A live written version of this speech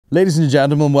Ladies and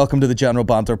gentlemen, welcome to the General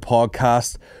Banter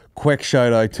podcast. Quick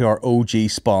shout out to our OG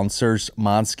sponsors,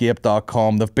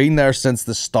 Manscaped.com. They've been there since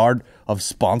the start of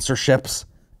sponsorships.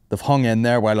 They've hung in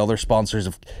there while other sponsors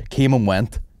have came and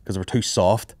went because we're too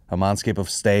soft, and Manscaped have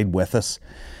stayed with us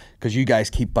because you guys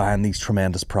keep buying these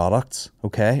tremendous products,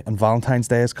 okay? And Valentine's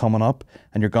Day is coming up,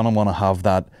 and you're going to want to have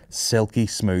that silky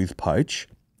smooth pouch.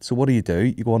 So what do?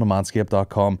 You go on to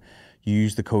Manscaped.com, you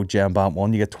use the code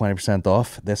GEMBANT1, you get 20%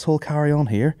 off this whole carry-on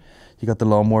here. You got the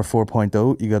Lawnmower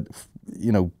 4.0, you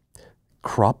got,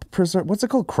 crop preserve. What's it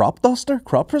called? Crop duster?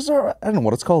 Crop preserve? I don't know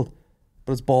what it's called.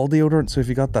 But it's ball deodorant, so if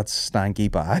you got that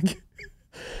stanky bag,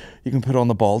 you can put on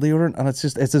the ball deodorant, and it's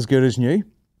as good as new.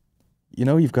 You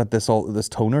know, you've got this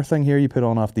toner thing here you put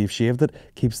on after you've shaved it,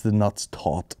 keeps the nuts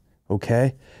taut,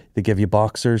 okay? They give you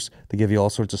boxers, they give you all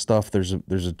sorts of stuff. There's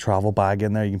a travel bag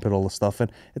in there you can put all the stuff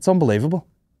in. It's unbelievable.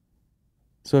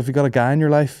 So if you've got a guy in your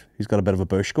life who's got a bit of a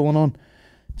bush going on,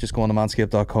 just go on to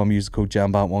manscaped.com, use the code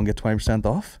GEMBANT1, get 20%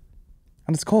 off.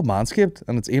 And it's called Manscaped,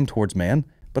 and it's aimed towards men.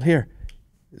 But here,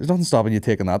 there's nothing stopping you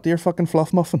taking that to your fucking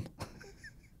fluff muffin.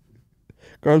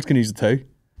 Girls can use it too.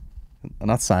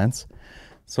 And that's science.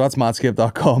 So that's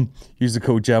manscaped.com. Use the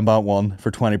code GEMBANT1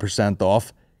 for 20%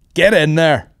 off. Get in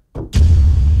there.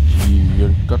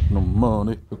 You got no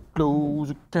money, clothes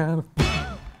you can't.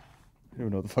 I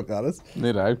don't know what the fuck that is.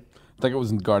 Neither I think it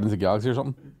was in Guardians of the Galaxy or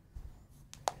something.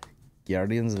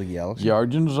 Guardians of the Galaxy.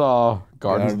 Guardians of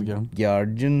the Galaxy.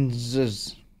 Guardians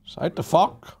is... Side the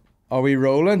fuck. Are we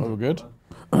rolling? Oh, good.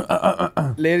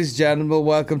 Ladies and gentlemen,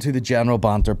 welcome to the General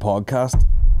Banter podcast.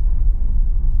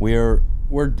 We're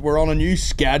on a new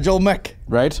schedule, Mick.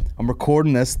 Right. I'm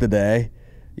recording this today.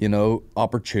 You know,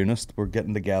 opportunist. We're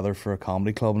getting together for a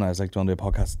comedy club, and I was like, "Do you want to do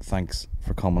a podcast?" Thanks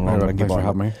for coming along. Thanks for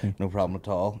having me. No problem at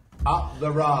all. Up the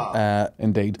raw.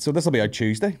 Indeed. So this will be out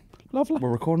Tuesday. Lovely.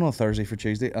 We're recording on Thursday for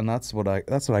Tuesday, and that's what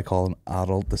I call an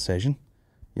adult decision.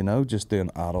 You know, just doing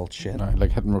adult shit.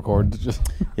 Like hitting record. Just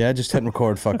just hitting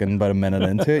record fucking about a minute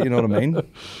into it. You know what I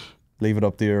mean? Leave it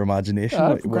up to your imagination.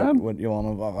 What you want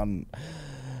to fucking.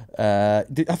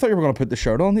 I thought you were going to put the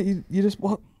shirt on. You just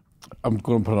what? I'm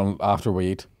going to put it on after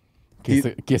we eat.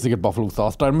 In case I get buffalo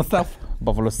sauce down myself.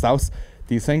 Buffalo sauce.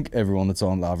 Do you think everyone that's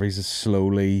on Lavery's is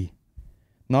slowly,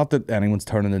 not that anyone's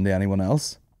turning into anyone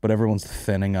else, but everyone's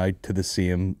thinning out to the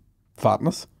same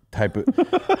Fatness. type of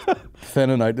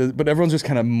thinning out, but everyone's just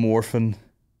kind of morphing. Do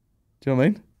you know what I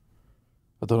mean?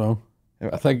 I don't know.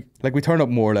 I think like we turn up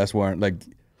more or less wearing like.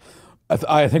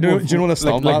 I think. Do you know what a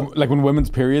stunt like when women's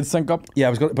periods sync up?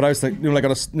 Yeah, but I was thinking, like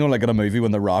in a movie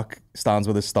when The Rock stands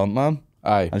with his stuntman.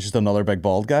 Aye. And it's just another big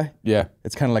bald guy. Yeah.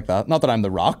 It's kind of like that. Not that I'm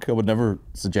The Rock. I would never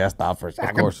suggest that for a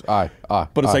second. Of course. Aye.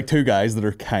 But it's like two guys that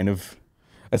are kind of.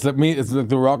 It's like me. It's like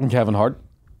The Rock and Kevin Hart.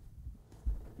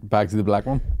 Back to the black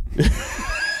one.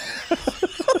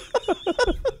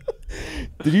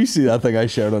 Did you see that thing I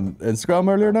shared on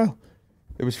Instagram earlier now?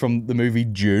 It was from the movie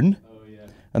June. Oh, yeah.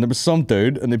 And there was some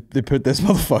dude, and they put this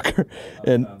motherfucker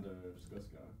in.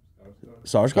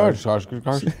 Sarsgaard?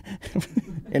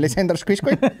 Alexander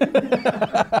Squishquid?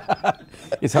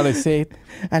 It's how they say it.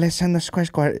 Alexander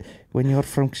Squishquid when you're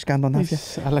from Scandinavia.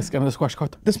 Alexander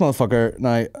Squishquid. This motherfucker,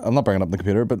 now, I'm not bringing up the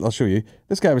computer, but I'll show you.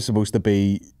 This guy was supposed to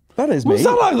be. That is me. Was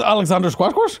that Alexander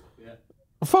Squishquid? Yeah.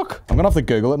 Fuck. I'm going to have to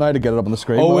Google it now to get it up on the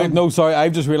screen. Oh, wait, no, sorry.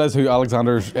 I've just realised who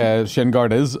Alexander shin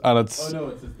guard is, and it's. Oh no,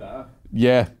 it's his dad.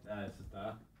 Yeah. It's his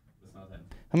dad. It's not him.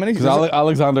 How many? Because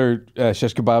Alexander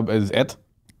shish kebab is it.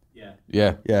 Yeah.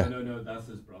 Yeah. Yeah. No, that's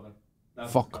his brother.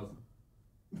 That's Fuck. His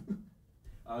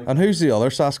cousin. And who's the other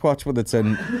Sasquatch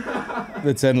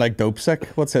that's in like Dope Sick?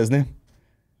 What's his name?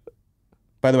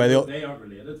 By the way, They aren't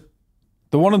related.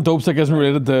 The one in Dope Sick isn't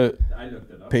related to. I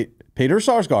looked it up. Peter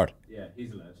Sarsgaard. Yeah,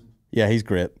 he's a legend. Yeah, he's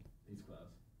great. He's class.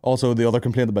 Also, the other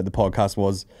complaint about the podcast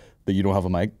was that you don't have a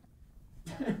mic.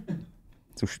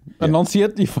 So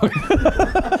Enunciate, you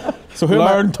fucking. So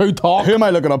Learn to talk. Who am I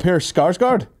looking up here?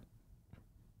 Skarsgård?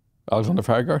 Alexander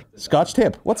Fireguard. Scotch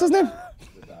tape. What's his name?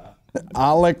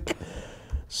 Alec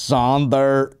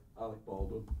Sander. Alec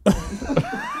Baldwin.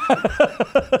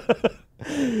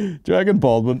 Do you reckon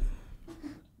Baldwin?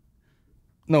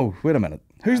 No, wait a minute.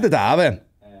 Who's the dad then?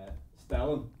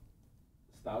 Stalin.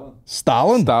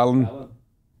 Stalin? Stalin.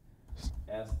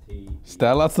 S-T.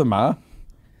 Stella, that's the man.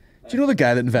 Do you know the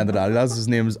guy that invented Adidas? His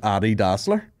name is Adi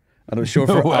Dassler. And it was short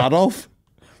for way. Adolf.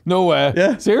 No way.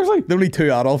 Yeah. Seriously? The only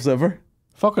two Adolfs ever.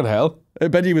 Fucking hell. I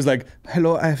bet he was like,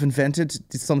 hello, I have invented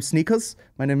some sneakers.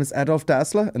 My name is Adolf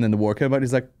Dassler. And then the war came out.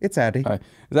 He's like, it's Addy. Aye.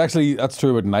 It's actually, that's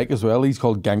true about Nike as well. He's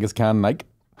called Genghis Khan Nike.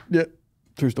 Yeah.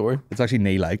 True story. It's actually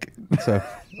knee-like. So,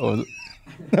 Oh, is it?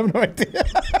 I have no idea.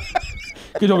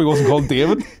 Good job he wasn't called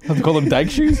David. I have to call him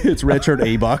Dyke Shoes. It's Richard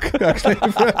Ebach, actually,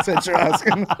 if that's what you're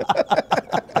asking.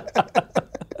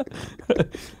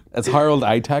 It's Harold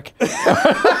Itech.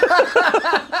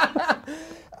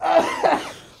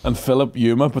 And Philip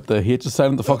Yuma, but the H is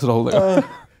silent. The fuck's it the whole thing?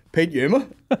 Pete Yuma.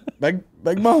 Big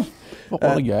man.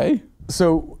 What a guy.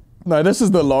 So, now this is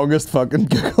the longest fucking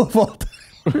Google of all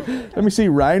time. Let me see.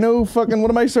 Rhino fucking, what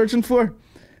am I searching for?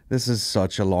 This is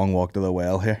such a long walk to the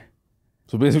well here.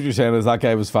 So basically what you're saying is that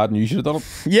guy was fat and you should have done it?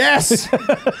 Yes!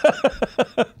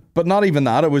 But not even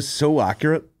that. It was so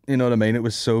accurate. You know what I mean? It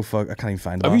was so I can't even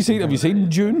find it. Have you seen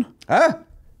June? Ah!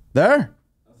 There!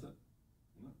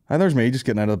 Ah, there's me just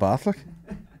getting out of the bath, look.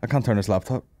 I can't turn this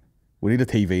laptop. We need a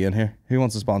TV in here. Who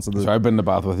wants to sponsor this? Sorry, I've been in the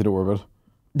bath with you, don't worry about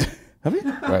it. Have you?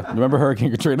 Right. Remember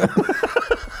Hurricane Katrina?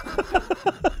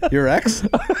 Your ex?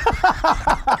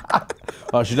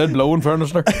 Oh, she did blow in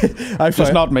fairness there. I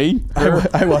Just not me.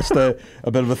 I watched a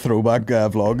bit of a throwback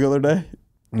vlog the other day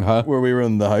Uh-huh. where we were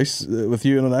in the house with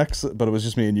you and an ex, but it was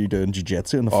just me and you doing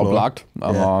jiu-jitsu on the All floor. blacked.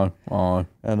 Yeah. Oh.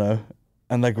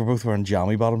 And like we're both wearing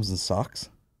jammy bottoms and socks.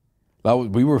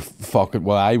 We were fucking.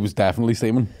 Well, I was definitely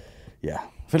steaming. Yeah.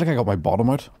 I feel like I got my bottom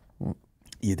out.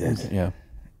 You did. Yeah.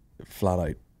 Flat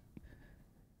out.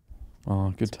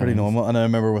 Oh, good. Pretty normal. And I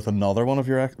remember with another one of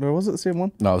your ex, or was it the same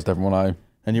one? No, it's a different one.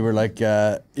 And you were like,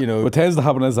 you know. What tends to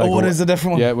happen is it is a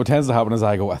different one. Yeah, what tends to happen is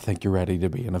I go, I think you're ready to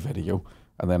be in a video.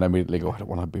 And then I immediately go, I don't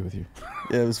want to be with you.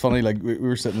 Yeah, it was funny. Like we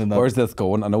were sitting in that. Where's this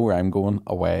going? I know where I'm going.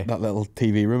 Away. That little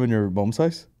TV room in your mum's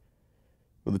house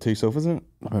with the two sofas in it.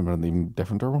 I remember an even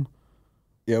differenter one.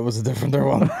 Yeah, it was a differenter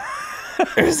one.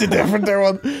 It was a differenter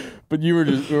one. But we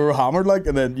were hammered like,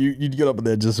 and then you'd get up on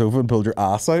the edge of the sofa and pulled your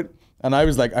ass out. And I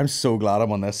was like, I'm so glad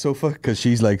I'm on this sofa because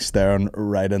she's like staring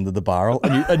right into the barrel.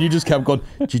 And you just kept going,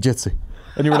 jiu-jitsu.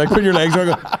 And you were like, putting your legs around,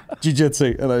 going,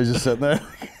 jiu-jitsu. And I was just sitting there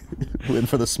waiting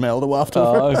for the smell to waft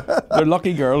over. They're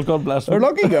lucky girls, God bless them. They're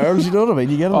lucky girls, you know what I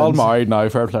mean? You get an All married now,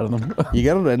 fair play to them. You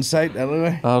get an insight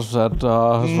anyway. That's it. That's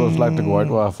what it's like to go out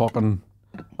with a fucking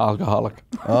alcoholic.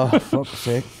 Oh, fuck's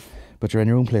sake. But you're in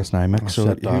your own place now, Mick,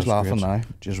 so who's laughing now?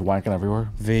 Just wanking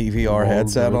everywhere. VR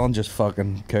headset on, just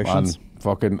fucking cushions. Man,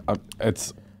 fucking, I've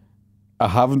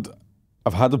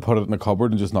had to put it in a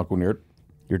cupboard and just not go near it.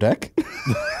 Your dick?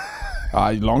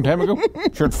 A long time ago.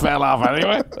 Sure it fell off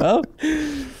anyway. Oh.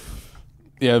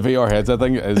 Yeah, VR headset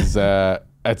thing is,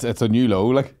 it's a new low,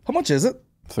 like. How much is it?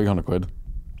 300 quid.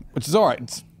 Which is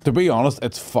alright. To be honest,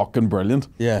 it's fucking brilliant.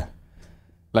 Yeah.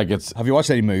 Like it's... Have you watched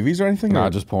any movies or anything? Nah, or?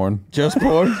 just porn. Just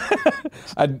porn?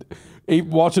 And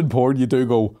watching porn, you do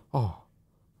go, oh.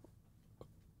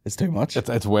 It's too much.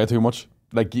 It's way too much.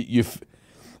 Like you've...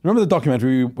 Remember the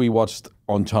documentary we watched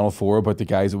on Channel 4 about the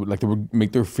guys that would, they would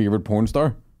make their favourite porn star?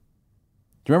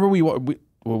 Do you remember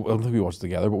well, I don't think we watched it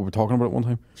together, but we were talking about it one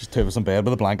time. Just two of us in bed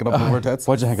with a blanket up over our tits.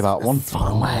 What'd you think of that one? It's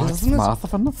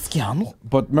massive, isn't it? Scandal.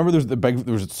 But remember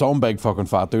there was some big fucking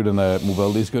fat dude in a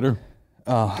mobility scooter.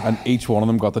 And each one of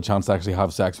them got the chance to actually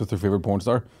have sex with their favourite porn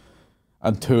star.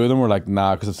 And two of them were like,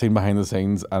 nah, because I've seen behind the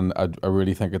scenes and I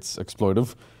really think it's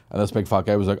exploitive. And this big fat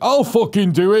guy was like, I'll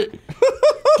fucking do it.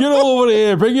 Get over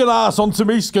here, bring your ass onto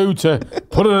me scooter,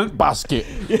 put it in a basket.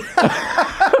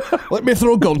 Let me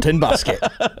throw a gun in basket.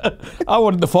 I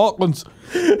wanted the Falklands.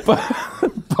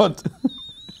 But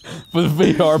with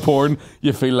VR porn,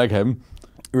 you feel like him.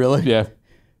 Really? Yeah.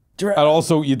 And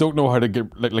also, you don't know how to get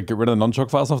rid of the nunchuck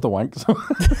fast enough to wank. So.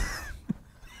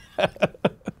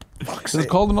 Is it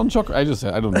called a nunchuck? I just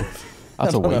said, I don't know.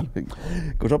 That's a way.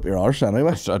 Goes up your arse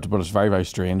anyway. But it's very, very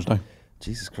strange now.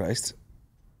 Jesus Christ.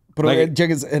 But Like it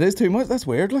is too much. That's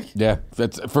weird. Like, yeah,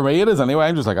 for me it is anyway.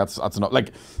 I'm just like that's enough.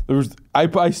 Like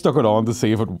I stuck it on to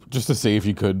see if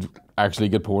you could actually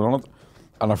get porn on it,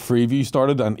 and a freeview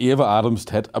started, and Ava Adams'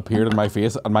 tit appeared in my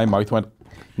face, and my mouth went.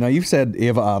 Now you've said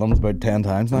Ava Adams about 10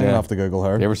 times now. Yeah. You have to Google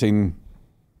her. You ever seen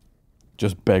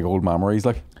just big old memories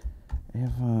like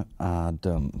Ava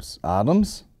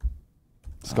Adams?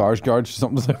 Skarsgård,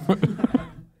 something to say.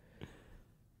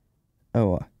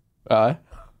 Oh,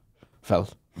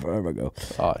 Felt. there we go.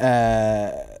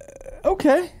 Aye.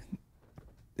 Okay.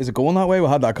 Is it going that way? We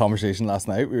had that conversation last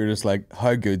night. We were just like,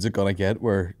 how good's it gonna get?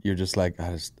 Where you're just like,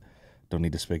 I just don't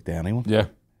need to speak to anyone. Yeah.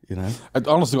 You know. I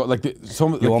honestly got like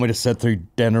You want me to sit through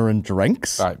dinner and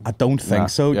drinks? Right. I don't think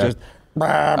so. Yeah. Just. Fully,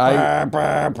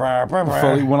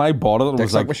 when I bought it, it was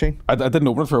Dick like machine. I didn't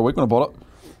open it for a week when I bought it.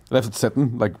 I left it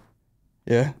sitting like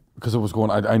Yeah. because it was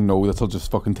going. I know this will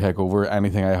just fucking take over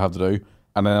anything I have to do,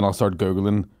 and then I'll start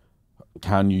googling.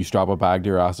 Can you strap a bag to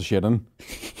your ass to shit in?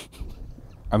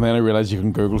 And then I realised you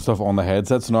can Google stuff on the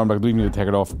headset, so now I'm like, do you need to take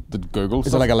it off the Google Is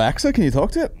stuff? it like Alexa? Can you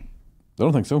talk to it? I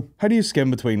don't think so. How do you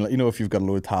skim between, if you've got a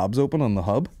load of tabs open on the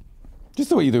hub? Just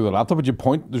the way you do the laptop, but you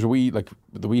point. There's a wee like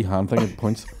the wee hand thing that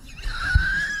points.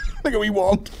 Like a wee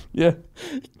wand. Yeah.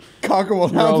 Cock in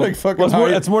one You're hand, all- like fucking well,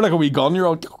 Harry. it's more like a wee gun. You're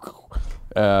all.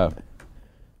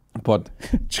 But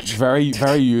very,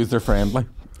 very user friendly.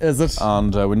 Is it?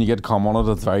 And when you get cum on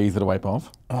it, it's very easy to wipe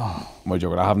off. Oh. My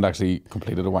joking. I haven't actually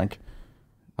completed a wank.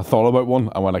 I thought about one,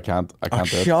 and when I can't do it.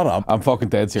 Shut up. I'm fucking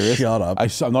dead serious. Shut up.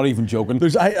 I'm not even joking. Do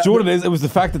There's- I- you know what it is? It was the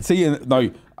fact that, see, now,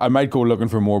 I might go looking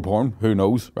for more porn. Who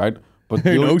knows, right? But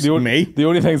Who knows? Me? The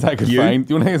only things I could You? find,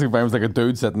 the only things I could find was like a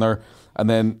dude sitting there, and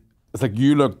then it's like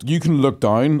you can look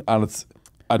down, and it's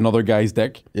another guy's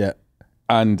dick, Yeah.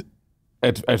 and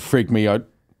it freaked me out.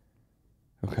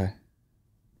 Okay.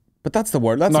 But that's the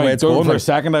word. That's Now, the way it's for going. a Like,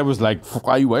 second, I was like,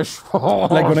 I wish.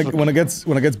 like when it gets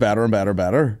better and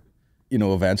better, you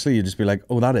know, eventually you just be like,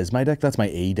 oh, that is my dick. That's my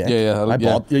A dick. Yeah. I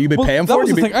bought. You'd be Well, paying that for was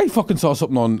it. the You'd be, thing. I fucking saw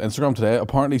something on Instagram today.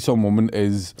 Apparently, some woman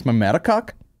is it's my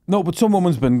metacock. no, but some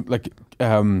woman's been like,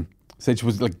 said she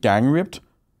was like gang raped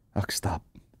Oh, stop.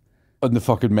 on the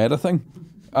fucking meta thing,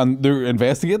 and they're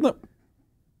investigating it.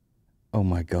 Oh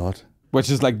my god. Which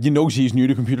is like, you know, she's new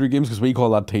to computer games because we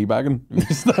call that teabagging.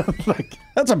 It's not like,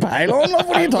 That's a pylon. Love.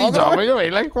 What are you talking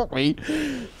about? Like, fuck me.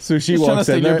 So she Just trying to walks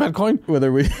steal in your there. Bitcoin.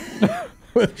 Whether we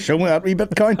show me that wee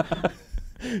Bitcoin.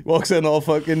 Walks in all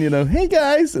fucking, you know, hey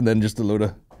guys, and then just a load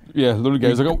of Yeah, little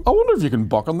guys like, oh, I wonder if you can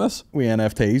buck on this. wee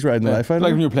NFTs riding the life out. Like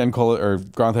of when it. you're playing Call or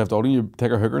Grand Theft Auto, and you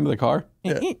take a hooker into the car.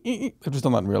 Yeah. I've just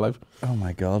done that in real life. Oh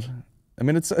my god. I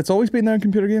mean, it's always been there in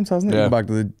computer games, hasn't it? Yeah. Go back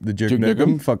to the Duke Duke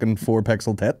Nukem, Nukem. fucking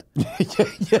 4-pixel tit.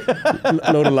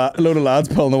 load of lads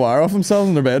pulling the wire off themselves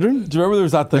in their bedroom. Do you remember there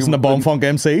was that thing? Listen to Bomb Funk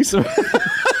MCs.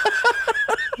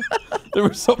 There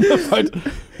was something about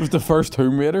it was the first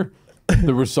Tomb Raider.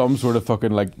 There was some sort of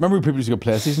fucking like, remember when people used to get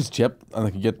PlayStation's chip and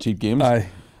they could get cheap games? Aye.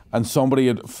 And somebody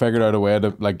had figured out a way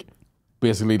to like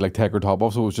basically like take her top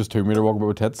off, so it was just Tomb Raider walking about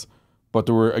with tits. But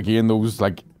there were again those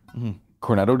like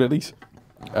cornetto ditties.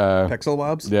 Pixel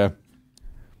wabs. Yeah.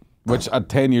 Which at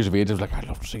 10 years of age I was like, I'd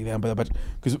love to see them, but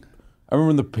because I remember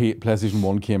when the PlayStation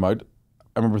 1 came out,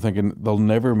 I remember thinking they'll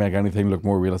never make anything look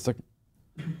more realistic.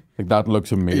 Like that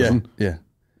looks Yeah. amazing. Yeah.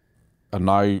 And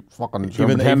now fucking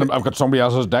Even- pretend even- I've got somebody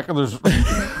else's dick and there's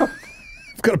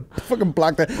I've got a fucking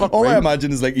black tit. All I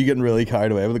imagine is like you getting really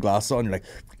carried away with the glasses on. You're like,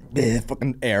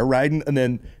 fucking air riding, and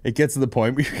then it gets to the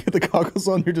point where you get the goggles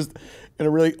on. You're just in a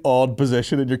really odd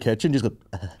position in your kitchen, just go,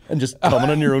 and just coming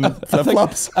in your own flip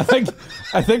flops. I think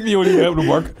the only way it would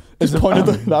work is Just if, pointed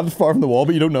that far from the wall,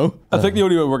 but you don't know. I think the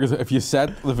only way it would work is if you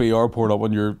set the VR port up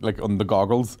on your like on the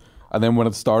goggles, and then when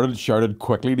it started, shouted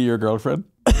quickly to your girlfriend,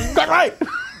 "Quickly,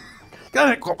 get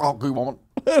it, good woman."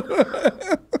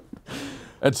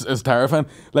 It's terrifying.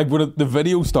 Like when the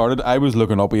video started, I was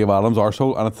looking up Eve Adams'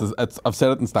 arsehole, and it's I've said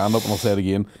it in stand up, and I'll say it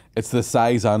again. It's the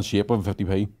size and shape of a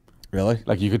 50p. Really?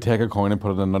 Like you could take a coin and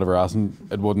put it in another ass, and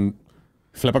it wouldn't.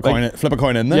 Flip a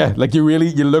coin in there. Yeah, like you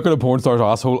look at a porn star's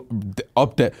asshole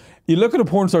up there. You look at a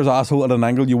porn star's asshole at an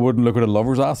angle you wouldn't look at a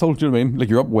lover's asshole. Do you know what I mean? Like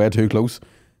you're up way too close.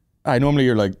 I normally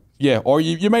you're like, Yeah, or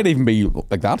you might even be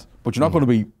like that, but you're not going to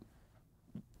be,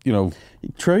 you know.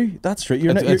 true. That's true.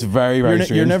 It's very, very You're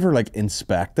strange. never like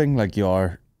inspecting like you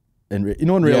are. In real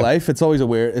Yeah. life, it's always a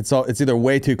weird. It's either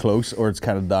way too close or it's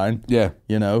kind of down. Yeah,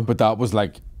 You know. but that was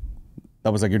like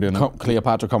that was like you're doing it.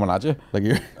 Cleopatra coming at you. Like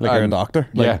you're a doctor.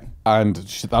 Like, Yeah, and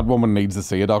that woman needs to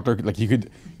see a doctor. Like you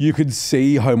could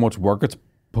see how much work it's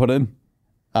put in.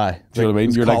 Aye. Do you know what I mean?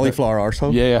 It's You're like the- cauliflower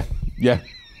arsehole. Yeah.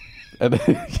 And,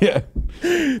 yeah,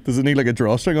 Does it need like a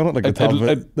drawstring on it, like the top of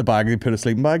it, the bag you put a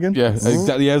sleeping bag in? yeah,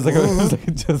 exactly. Yeah, it's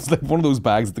like just like one of those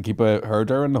bags that keep a hair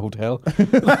dryer in the hotel.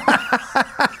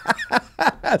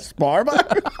 A spar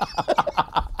bag.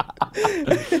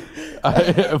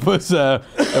 It was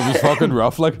fucking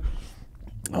rough. Like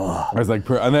I was like,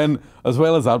 and then as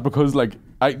well as that, because like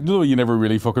you never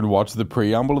really fucking watch the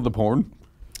preamble of the porn.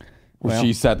 Where Well.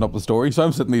 she's setting up the story, so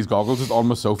I'm sitting in these goggles just on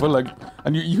my sofa, like,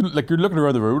 and you're looking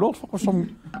around the room, oh fuck,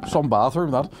 some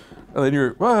bathroom that, and then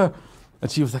you're,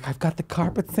 and she was like, I've got the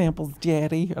carpet samples,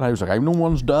 Jetty, and I was like, I'm no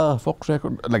one's fuck's sake,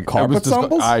 like Carpet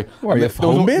samples? I, What, are you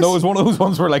home base? no, it was one of those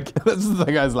ones where like this is the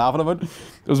thing I was laughing about. It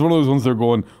was one of those ones they're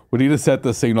going, we need to set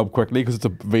this scene up quickly because it's a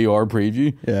VR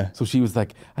preview. Yeah. So she was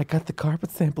like, I got the carpet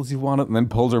samples you wanted, and then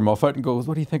pulls her muff out and goes,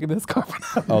 what do you think of this carpet?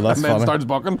 Oh, that's and then funny. starts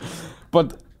bucking,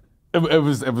 but. It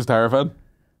was terrifying.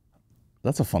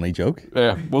 That's a funny joke.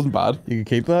 Yeah, wasn't bad. You can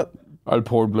keep that. I'll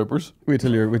pour bloopers. Wait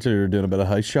till you're doing a bit of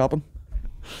house shopping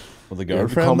with a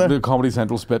girlfriend. the, there. the Comedy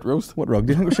Central spit roast. What rug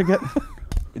do you think we should get?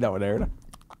 That one there.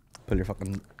 Pull your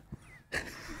fucking.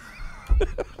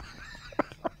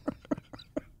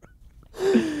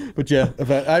 But yeah,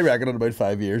 I reckon in about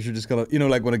 5 years you're just gonna,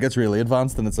 like when it gets really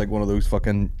advanced and it's like one of those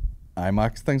fucking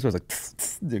IMAX things where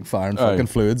it's like firing fucking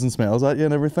fluids and smells at you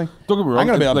and everything. Don't get me wrong. I'm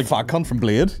gonna be like fat cunt from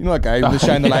Blade. You know that guy when they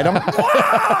shine the light on.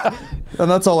 And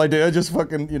that's all I do. I just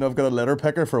fucking, I've got a litter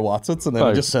picker for Watsits, and then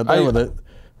I just sit there with it.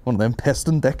 One of them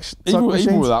piston dicks.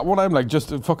 Even with that one, I'm like,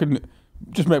 just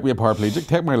make me a paraplegic.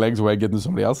 Take my legs away, give them to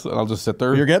somebody else, and I'll just sit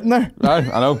there. You're getting there. I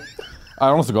know. I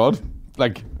honest to God,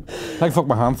 like fuck,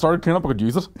 my hand started cleaning up. I could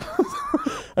use it.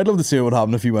 I'd love to see what would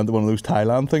happen if you went to one of those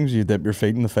Thailand things. You dip your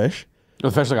feet in the fish.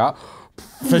 The fish like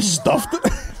that. Fish stuffed.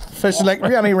 Fish like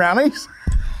any rannies.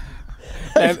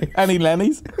 Any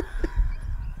Lennies.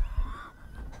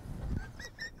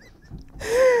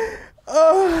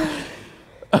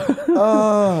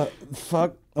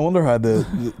 Fuck. I wonder how the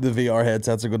VR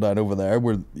headsets are going down over there,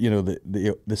 where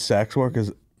the sex work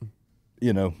is,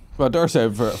 Well, I dare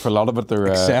say for a lot of it, they're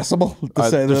accessible.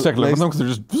 They're sick living them because they're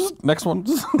just next one.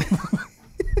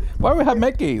 Why do we have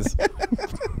Mickeys?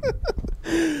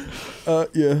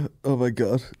 Yeah. Oh my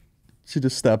god. She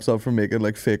just steps up from making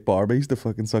like fake Barbies to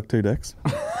fucking suck 2 dicks.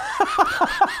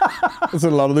 That's what a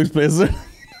lot of those places are.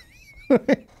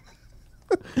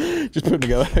 Just putting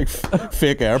together like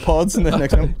fake AirPods, and then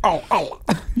next time,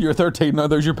 you're 13 now.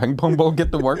 There's your ping pong ball.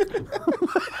 Get to work.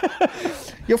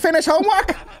 You finish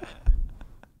homework.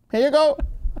 Here you go.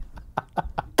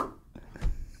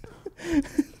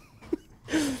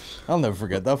 I'll never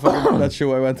forget that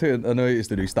show I went to. I know I used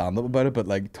to do stand up about it, but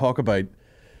like talk about.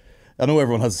 I know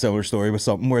everyone has a similar story with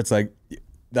something where it's like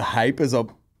the hype is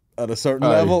up at a certain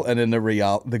level, and in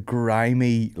the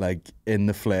grimy, like in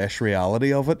the flesh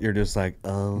reality of it, you're just like,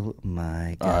 oh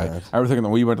my god. I was thinking that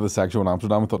when we went to the sex show in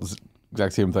Amsterdam, I thought the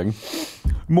exact same thing.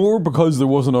 More because there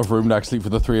wasn't enough room actually for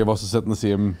the three of us to sit in the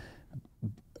same.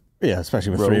 Yeah,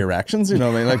 especially with 3 erections, you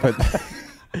know what I mean? Like,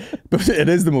 but it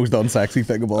is the most unsexy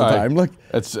thing of all time. Like,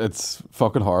 it's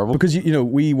fucking horrible because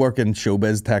we work in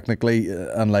showbiz technically,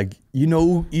 and like you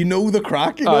know the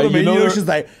crack. You know what I mean? She's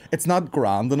like, it's not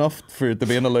grand enough for it to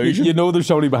be an illusion. There's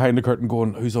somebody behind the curtain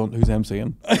going, who's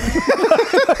MCing?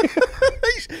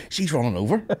 She's running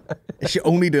over. Is she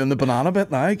only doing the banana bit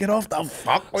now? Get off the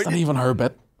fuck! It's not even her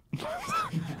bit.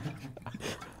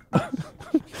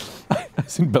 I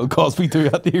seen Bill Cosby do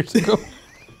that years ago.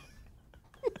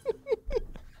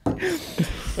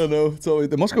 I know. So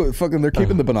they must go fucking. They're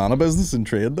keeping the banana business in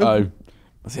trade though.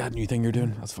 See that new thing you're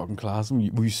doing? That's fucking class.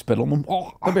 Will you spit on them?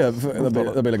 Oh,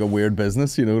 that'd be like a weird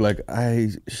business, like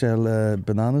I sell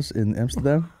bananas in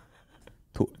Amsterdam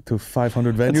to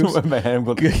 500 venues. That's in my head,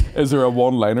 but is there a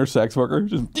one-liner sex worker?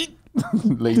 Just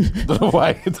leave. Don't know why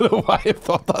I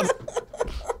thought that.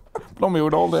 Blow me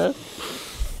out all day.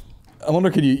 I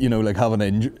wonder, can you like have an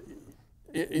injury?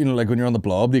 Like when you're on the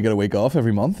blob, do you get a week off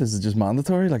every month? Is it just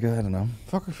mandatory? Like, I don't know.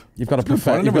 Fuck. You've got a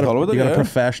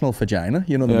professional vagina.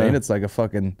 You know what I mean? It's like a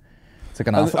fucking. It's like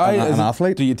an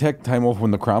athlete. Do you take time off when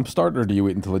the cramps start, or do you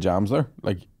wait until the jam's there?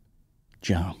 Like,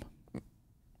 jam.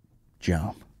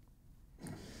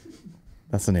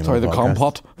 That's the name. Sorry, of the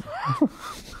compote.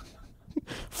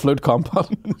 Flute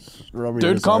compote.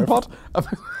 Dude compote.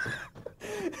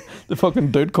 The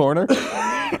fucking dude corner.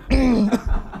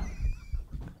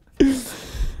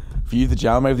 If you the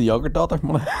jam out of the yogurt daughter.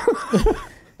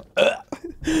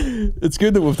 It's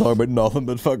good that we've talked about nothing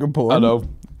but fucking porn. I know.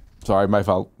 Sorry, my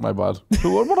fault. My bad.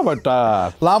 So what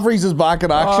about Lavery's is back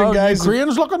in action, guys.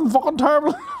 Ukraine's looking fucking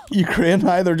terrible. Ukraine,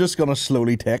 they're just gonna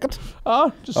slowly take it.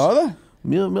 Are they?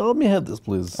 Let me have this,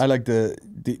 please. I like to.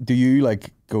 Do you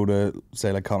like go to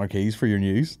say like Connor Keys for your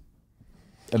news?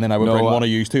 And then I would bring one of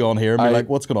you two on here and be like,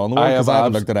 what's going on in the world? Because I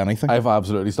haven't looked at anything. I've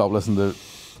absolutely stopped listening to.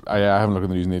 I haven't looked at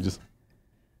the news in ages.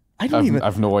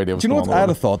 I've no idea what's going on. Do you know what I had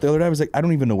a thought the other day? I was like, I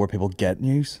don't even know where people get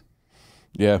news.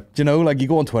 Yeah. Do you know, like you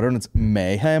go on Twitter and it's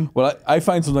mayhem. Well, I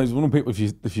find sometimes when people, if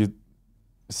you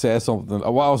say something,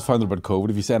 what I always found about COVID,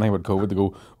 if you say anything about COVID, they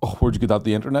go, oh, where'd you get that off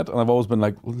the internet? And I've always been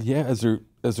like, well, yeah, is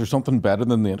there something better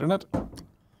than the internet?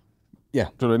 Yeah.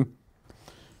 Do you know what I mean?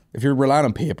 If you're relying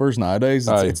on papers nowadays,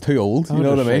 it's too old. You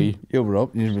know what I mean? You open it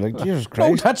up and you'd be like, Jesus Christ.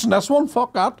 No touching this one,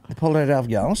 fuck that. They pulled it out of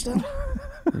Afghanistan.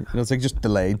 It's like just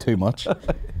delayed too much.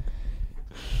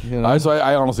 So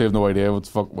I honestly have no idea what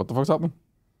the fuck's happening.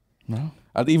 No.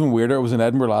 And even weirder, I was in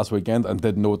Edinburgh last weekend and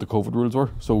didn't know what the COVID rules were.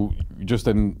 So just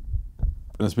in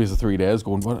a space of 3 days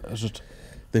going, what? It's just...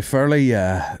 They fairly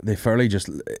just...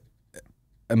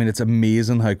 I mean, it's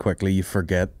amazing how quickly you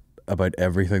forget about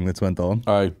everything that's went on.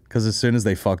 Aye. Because as soon as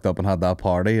they fucked up and had that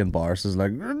party and Boris is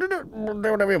like, do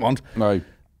whatever you want. Aye.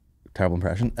 Terrible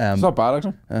impression. It's not bad,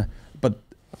 actually. But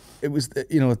it was,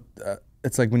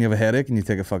 it's like when you have a headache and you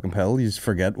take a fucking pill, you just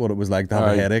forget what it was like to have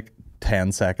a headache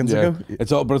 10 seconds ago.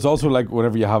 But it's also like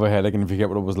whenever you have a headache and you forget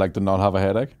what it was like to not have a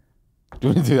headache. Do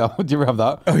you want to do that? Do you ever have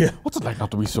that? Oh, yeah. What's it like not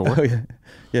to be sore? Oh, yeah.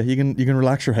 Yeah, you can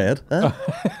relax your head. Huh?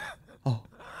 Oh.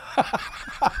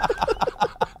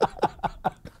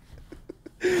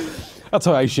 That's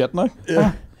how I shit now.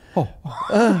 Yeah. Oh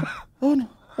no.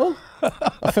 Oh.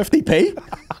 A 50p?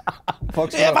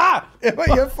 Fuck's Eva! Eva,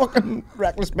 you fucking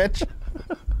reckless bitch.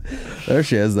 There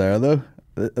she is there, though.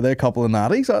 Are they a couple of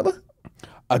natties, are they?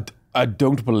 I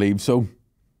don't believe so.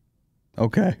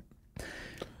 Okay.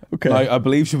 Okay. I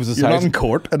believe she was a You're not in sizable...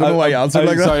 court. I don't know why you answered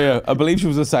like that. Sorry, I believe she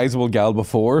was a sizable gal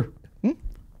before.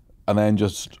 And then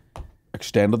just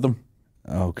extended them.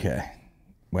 Okay.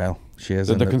 Well, she is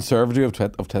The conservative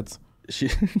of tits. She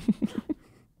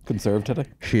Conservative.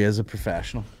 she is a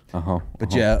professional. Uh-huh.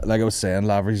 But yeah, like I was saying,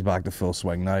 Lavery's back to full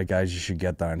swing now, guys. You should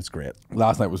get down. It's great.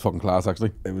 Last night was fucking class,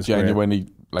 actually. It was genuinely,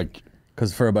 like...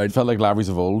 Because for about... It felt like Lavery's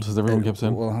of old, as everyone kept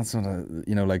saying. Well, that's not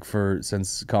like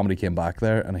since comedy came back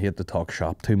there, and I hate to talk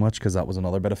shop too much because that was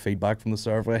another bit of feedback from the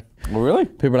survey. Oh, really?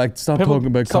 People were like, stop talking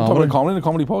about Stop comedy. talking about comedy in a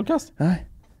comedy podcast? Aye.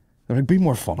 They're like, be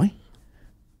more funny.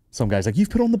 Some guy's like, you've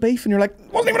put on the beef, and you're like,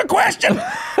 wasn't even a question.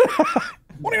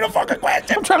 Wasn't even a fucking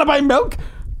question. I'm trying to buy milk.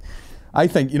 I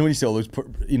think, when you see all those,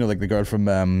 like the girl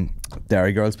from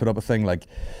Dairy Girls put up a thing like,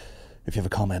 if you have a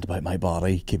comment about my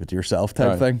body, keep it to yourself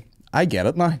type thing. I get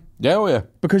it now. Yeah, oh yeah.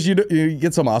 Because you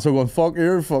get some asshole going, fuck,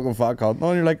 you're a fucking fat cunt.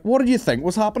 And you're like, what did you think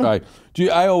was happening? Right.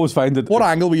 I always find that... What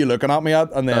angle were you looking at me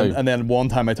at? And then one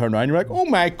time I turned around, you're like, oh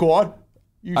my God,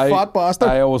 you fat bastard.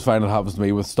 I always find it happens to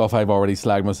me with stuff I've already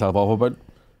slagged myself off about.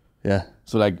 Yeah.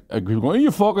 So like, people going,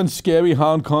 you fucking scary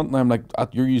hand cunt. And I'm like,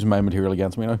 you're using my material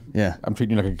against me now. Yeah. I'm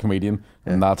treating you like a comedian.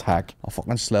 And that's hack. I'll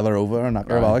fucking slither over and knock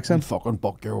your bollocks in. Fucking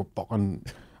buck your fucking...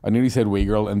 I nearly said wee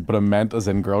girl, but I meant as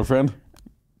in girlfriend.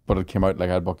 But it came out like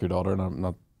I'd buck your daughter, and I'm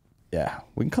not... Yeah,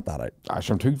 we can cut that out.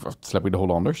 Actually, I'm too slippery to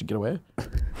hold on to. She'd get away.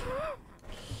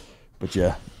 But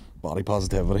yeah, body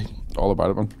positivity. All about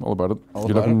it, man. All about it.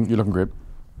 You're looking great.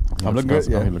 I'm looking good,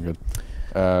 yeah. You're looking good.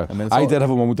 I did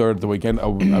have a moment there at the weekend. I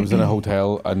was in a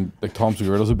hotel, and like Tom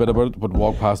Segura does a bit about it, but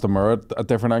walk past a mirror at a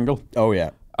different angle. Oh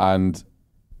yeah. And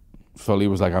fully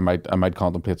was like, I might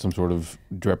contemplate some sort of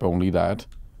drip only diet.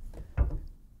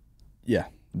 Yeah.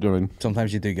 Doing.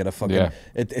 Sometimes you do get a fucking...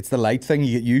 It's the light thing.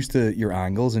 You get used to your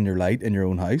angles and your light in your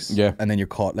own house. Yeah. And then you're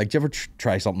caught... Like, do you ever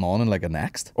try something on in like a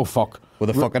Next? Oh, fuck. With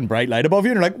a fucking bright light above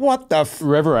you and you're like, what the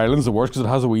River Island's the worst because it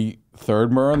has a wee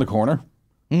third mirror in the corner.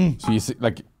 So you see,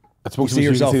 like... It's supposed to be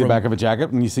so you can see the back of a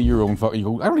jacket and you see your own fucking... You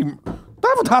go, do I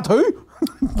have a tattoo?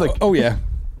 Like, oh, yeah.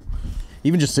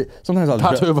 Even just see... Sometimes I'll...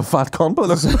 Tattoo of a fat cunt, but it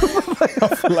looks...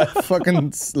 like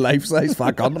fucking life-size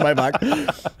fat cunt on my back.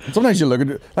 Sometimes you look at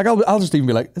it, like I'll just even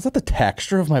be like, is that the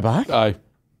texture of my back? Aye.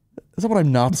 Is that what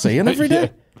I'm not seeing every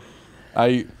day?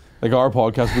 Yeah. Like our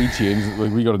podcast, we changed,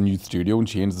 like we got a new studio and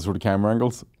changed the sort of camera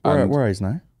angles. Where is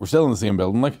now? We're still in the same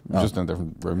building, like just in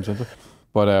different rooms.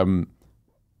 But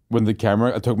when the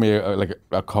camera, it took me like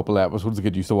a couple of episodes to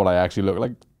get used to what I actually look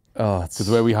like. Oh, because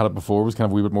the way we had it before was kind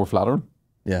of a wee bit more flattering.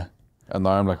 Yeah. And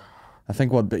now I'm like, I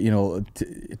think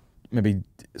maybe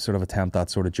sort of attempt that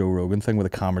sort of Joe Rogan thing where the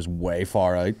camera's way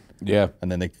far out. Yeah.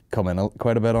 And then they come in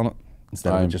quite a bit on it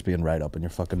instead of it just being right up in your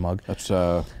fucking mug. That's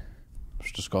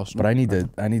it's disgusting. But I need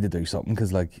to do something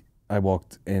because like I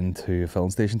walked into a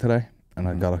filling station today and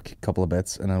I got a couple of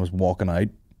bits and I was walking out,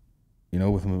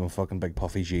 with my fucking big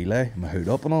puffy gilet, my hood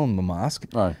up and all, and my mask.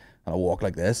 Aye. And I walk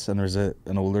like this and there's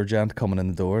an older gent coming in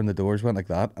the door and the doors went like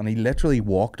that and he literally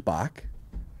walked back.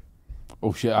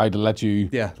 Oh shit, I'd let you...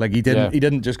 Yeah, like he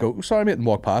didn't just go, oh, sorry mate, and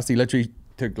walk past. He literally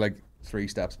took like 3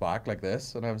 steps back like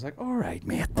this and I was like, all right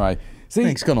mate. Right. See,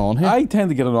 what's going on here? I tend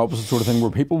to get an opposite sort of thing where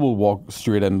people will walk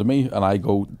straight into me and I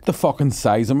go, the fucking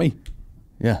size of me.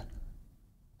 Yeah.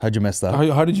 How'd you miss that?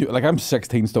 How did you... Like I'm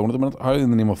 16 stone at the minute. How in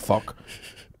the name of fuck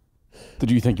did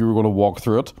you think you were going to walk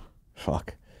through it?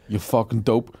 Fuck. You fucking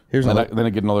dope. Then I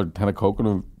get another tin of Coke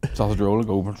and a sausage roll and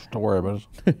go, don't worry about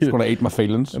it. It's going to eat my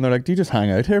feelings. And they're like, do you just hang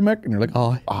out here, Mick? And you're like,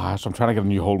 oh. So I'm trying to get a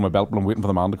new hole in my belt, but I'm waiting for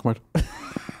the man to come out.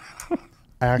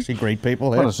 I actually greet people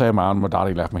I'm here. going to say, man, my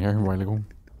daddy left me here a while ago.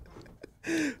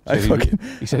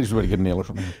 He said he was ready to get a nail or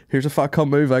something. Here's a fat cunt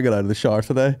move. I got out of the shower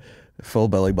today. Full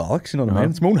Billy bollocks, you know what I mean?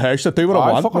 It's my own house. I do what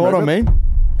I want, you know what I mean?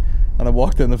 And I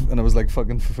walked in and I was like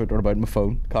fucking footing about my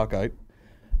phone, cock out.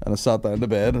 And I sat down to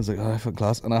bed and I was like, oh, fucking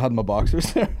class. And I had my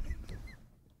boxers there.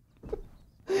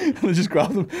 And I just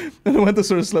grabbed them and I went to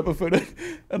sort of slip a foot in.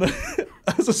 And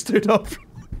as I stood up,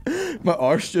 my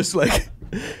arse just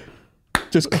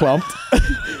clumped.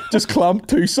 Just clumped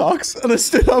 2 socks. And I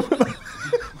stood up and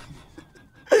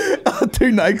I had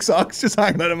 2 Nike socks just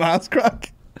hanging out of my ass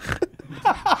crack.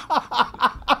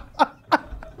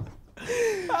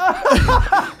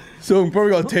 So I'm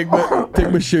probably gonna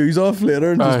take my shoes off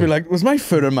later and just be like, was my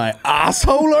foot in my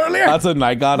asshole earlier? That's a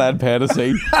night god I'd pay to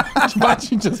see.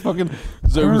 Imagine just fucking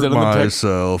zooms in on the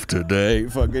myself today.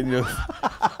 Fucking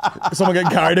someone getting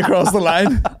carried across the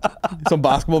line. Some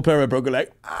basketball player with a broken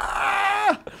leg.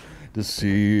 To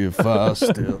see if I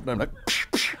still. And I'm like,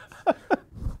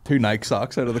 2 Nike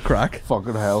socks out of the crack.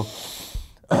 Fucking hell.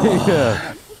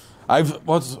 Yeah. I'm trying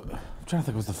to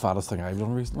think what's the fattest thing I've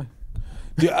done recently.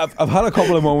 Yeah, I've had a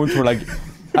couple of moments where like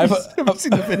I've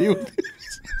seen the video.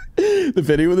 The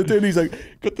video with the dude, he's like,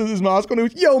 got his mask on, he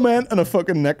goes, yo man, and a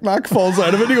fucking knick-knack falls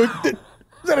out of it. He goes, is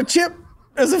that a chip?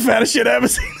 That's the fattest shit I've ever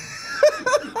seen.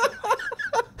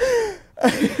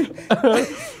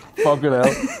 Fucking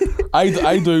hell.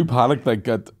 I do panic like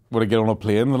when I get on a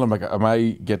plane and I'm like, am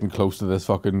I getting close to this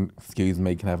fucking, excuse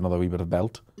me, can I have another wee bit of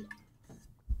belt?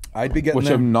 I'd be getting Which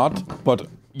there. I'm not, but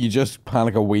you just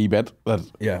panic a wee bit.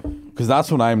 Because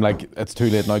that's when I'm like, it's too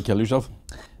late now, kill yourself.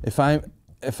 If I'm,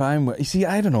 you see,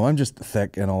 I don't know, I'm just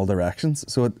thick in all directions,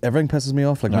 so everything pisses me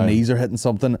off. Like my knees are hitting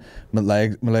something, my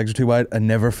legs are too wide. I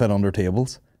never fit under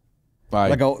tables. Aye.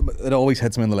 Like it always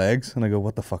hits me in the legs, and I go,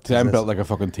 "What the fuck?" See, I'm built like a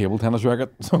fucking table tennis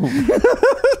racket, so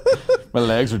my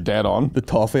legs are dead on. The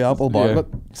toffee apple Bartlett,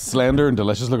 slender and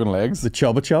delicious looking legs, the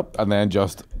chubba chub, and then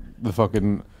just the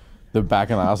back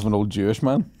and ass of an old Jewish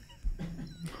man.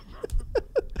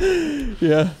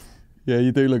 Yeah,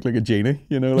 you do look like a genie,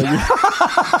 you know, like.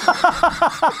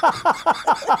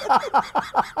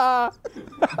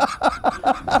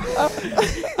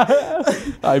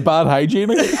 Bad hygiene.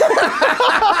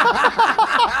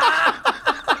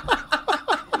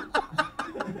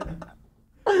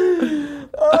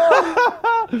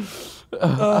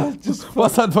 Just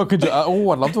what's that fucking? I'd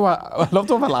love to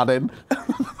have a lad in.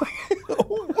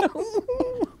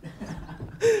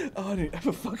 Oh, dude, I have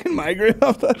a fucking migraine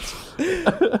off that.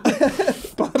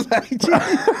 Bad hygiene.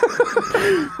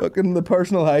 Fucking the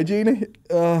personal hygiene.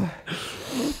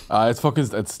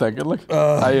 It's stinking like.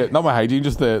 Not my hygiene,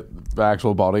 just the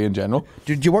actual body in general.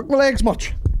 Did you work my legs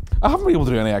much? I haven't been able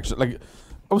to do any extra. Like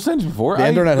I was saying to you before, The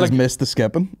internet has missed the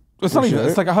skipping. It's not even.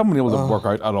 It's like I haven't been able to work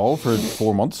out at all for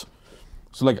 4 months.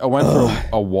 So like I went for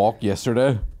a walk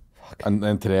yesterday, and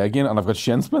then today again, and I've got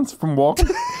shin splints from walking.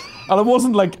 And I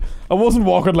wasn't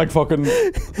walking like fucking. Do you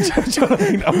know what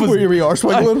I mean? Were you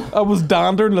arswiggling? I was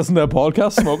dandering, listening to a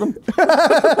podcast, smoking.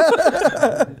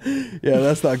 Yeah,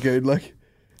 that's not good. Like,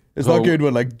 it's not good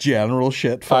when like general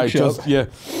shit fucks you up. Yeah.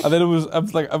 And then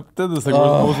I did this thing where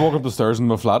I was walking up the stairs in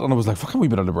my flat, and I was like, fucking wee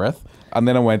bit out of breath. And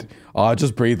then I went, I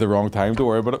just breathed the wrong time. Don't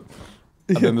worry about it.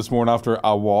 And then this morning after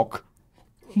a walk,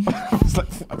 I was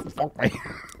like, fuck me.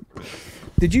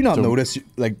 Did you not notice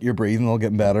like your breathing all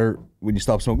getting better when you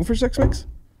stopped smoking for 6 weeks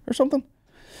or something?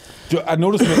 I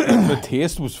noticed the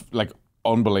taste was like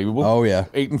unbelievable. Oh yeah,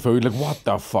 eating food like what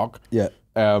the fuck. Yeah.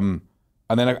 And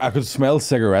then I could smell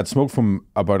cigarette smoke from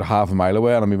about half a mile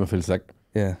away, and I made me feel sick.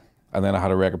 Yeah. And then I had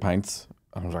a rack of pints,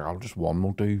 and I was like, "I'll just one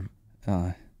won't do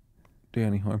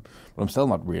any harm." But I'm still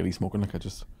not really smoking. Like I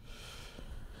just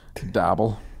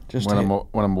dabble when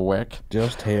I'm awake.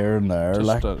 Just here and there, Just,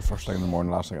 like first thing in the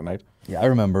morning, last thing at night. Yeah, I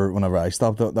remember whenever I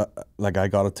stopped that like I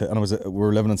got it to, and we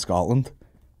were living in Scotland,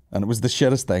 and it was the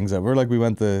shittest things ever. Like we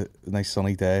went to a nice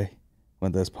sunny day,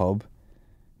 went to this pub,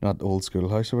 not the old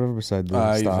schoolhouse or whatever, beside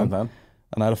the stand, and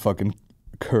I had a fucking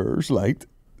Coors Light,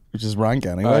 which is rank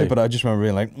anyway. But I just remember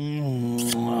being like,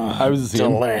 I was the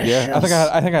same. Delicious. Yeah, I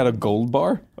think I had a gold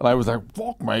bar, and I was like,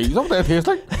 fuck me, is that what that tastes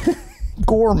like?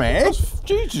 Gourmet.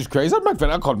 Jesus Christ,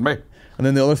 that couldn't be. And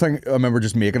then the other thing, I remember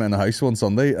just making it in the house one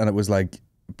Sunday, and it was like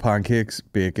pancakes,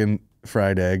 bacon,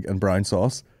 fried egg, and brown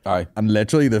sauce. Aye. And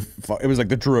literally, it was like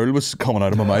the drool was coming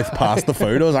out of my mouth past the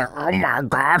food. I was like, oh my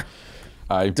God.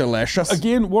 Aye. Delicious.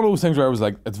 Again, one of those things where I was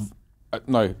like,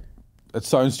 now, it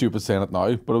sounds stupid saying it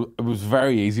now, but it was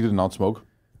very easy to not smoke.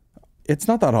 It's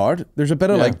not that hard. There's a bit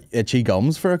of like itchy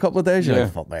gums for a couple of days. You're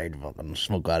like, fuck me, fucking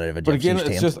smoke out of a But again,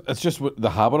 gypsy's it's just the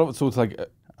habit of it. So it's like,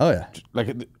 oh yeah,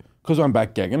 like because I'm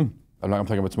back gigging, I'm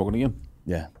thinking about smoking again.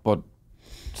 Yeah. But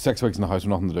 6 weeks in the house with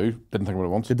nothing to do, didn't think about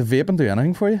it once. Did the vaping do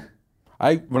anything for you?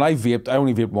 When I vaped, I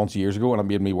only vaped once years ago, and it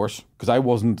made me worse because I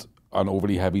wasn't an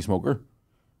overly heavy smoker,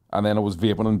 and then I was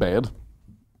vaping in bed.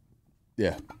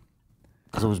 Yeah.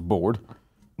 Because I was bored,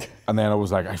 and then I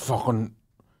was like, I fucking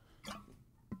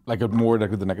like it more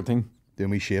addicted to nicotine. Doing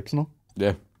me shapes and all.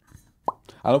 Yeah.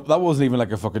 And that wasn't even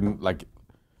like a fucking like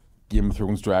Game of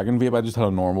Thrones dragon vape. I just had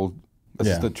a normal. It's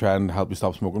just to try and help you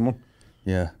stop smoking one.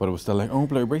 Yeah. But it was still like, oh,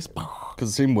 blueberries. Because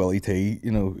it seemed Willie T,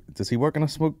 you know, does he work in a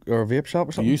smoke or a vape shop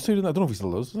or something? He used to, I don't know if he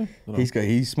still does he?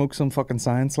 He smokes some fucking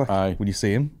science, like, Aye. when you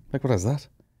see him. Like, what is that?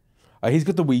 He's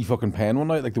got the wee fucking pen one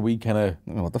now, like the wee kind of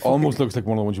what the fuck almost looks like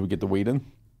one of the ones you would get the weed in.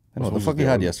 I don't know what the fuck you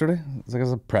had yesterday. It's like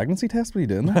a pregnancy test. What are you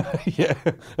doing there? Yeah,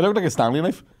 it looked like a Stanley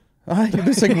knife. You're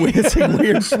just like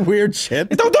weird shit.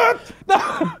 Don't do it! No!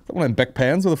 One of them big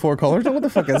pens with the 4 colours. What the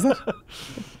fuck is that?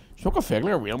 Smoke a fig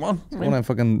like a real man. One of them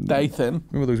fucking... Die thin.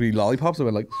 Remember those wee lollipops that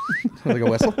went like... like a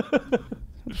whistle? What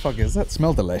the fuck is that?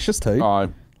 Smell delicious too. Aye.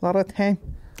 A lot of time.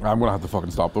 I'm gonna have to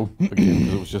fucking stop though, again,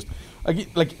 because it was just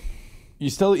like you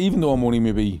still, even though I'm only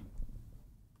maybe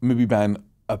buying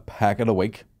a packet a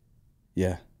week,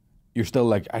 Yeah. you're still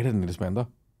like, I didn't need to spend that.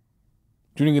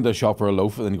 Do you get to the shop for a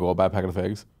loaf and then you go buy a packet of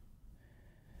figs?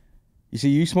 You see,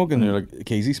 you smoking, And you're like,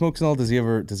 Casey smokes and all. Does he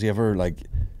ever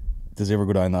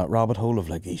go down that rabbit hole of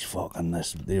like he's fucking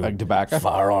this, Like tobacco?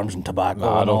 firearms and tobacco? No,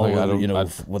 I and don't all think- I with, don't- you know,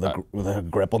 I- with a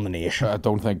grip on the nation. I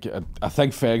don't think. I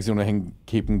think figs the only thing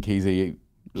keeping Keezy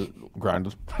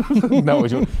grounded. No, I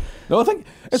don't. No, I think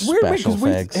it's weird Special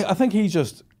because figs. I think he's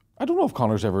just. I don't know if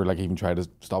Connor's ever like even tried to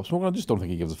stop smoking. I just don't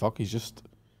think he gives a fuck. He's just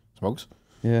smokes.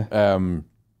 Yeah.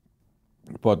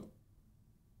 But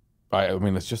I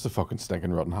mean, it's just a fucking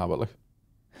stinking rotten habit. Like,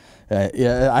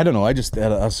 Yeah, I don't know. I just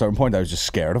at a certain point I was just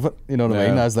scared of it. You know what I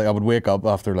mean? Yeah. I was like, I would wake up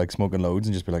after like smoking loads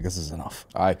and just be like, this is enough.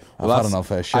 I've had enough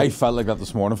shit. I felt like that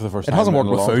this morning for the first It time. hasn't in worked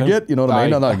a with long food time. yet. You know what I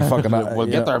mean? Aye. I'm like, fucking, We'll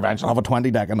you get know, there eventually. Have a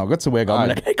 20 deck of nuggets and wake up and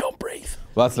be Aye. like, hey, come breathe.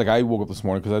 Well, that's like I woke up this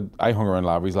morning because I hung around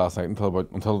Lavery's last night until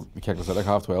the kicked us at like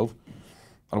 12:30, and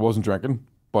I wasn't drinking.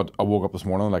 But I woke up this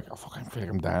morning like, oh fuck, I feel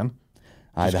like I'm dying.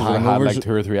 Aye, the Just 'cause I had like hangovers,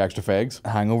 2 or 3 extra fags.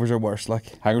 hangovers are worse.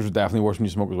 Like, Hangers are definitely worse when you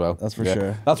smoke as well. That's for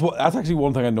sure. That's actually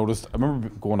one thing I noticed. I remember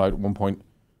going out at one point.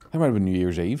 I think it might have been New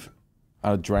Year's Eve,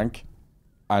 and I drank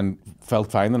and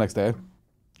felt fine the next day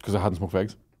because I hadn't smoked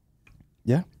fags.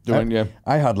 yeah. Yeah.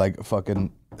 I had like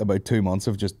fucking about 2 months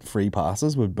of just free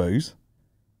passes with booze.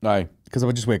 Aye. Because I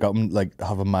would just wake up and like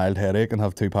have a mild headache and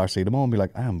have 2 paracetamol and be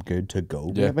like, I am good to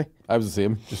go, Yeah. baby. I was the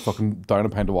same. Just fucking down a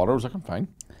pint of water. I was like, I'm fine.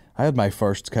 I had my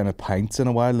first kind of pints in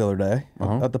a while the other day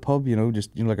at the pub, you know,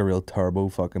 just, you know, like a real turbo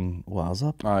fucking was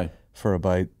up Aye. for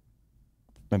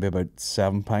maybe about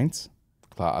 7 pints.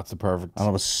 That's the perfect. And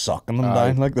I was sucking them Aye.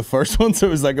 down. Like the first ones, it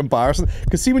was like embarrassing.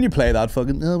 Because see, when you play that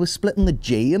fucking, we're splitting the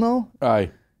G and all,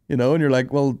 Aye. you know, and you're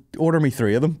like, well, order me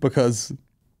 3 of them because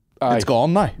Aye. it's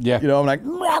gone now. Yeah. You know, I'm like,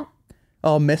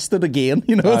 oh, missed it again.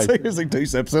 You know, Aye. there's like 2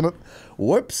 sips in it.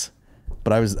 Whoops.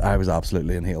 But I was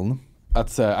absolutely inhaling them.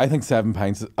 That's. I think 7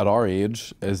 pints at our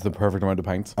age is the perfect amount of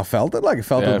pints. I felt it. Like, I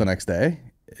felt Yeah. it the next day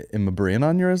in my brain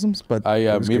aneurysms. But I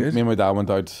it was me good. and my dad went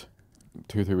out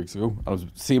 2 or 3 weeks ago, and it was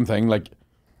the same thing. Like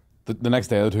the next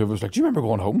day, the two of us were like, "Do you remember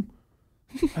going home?"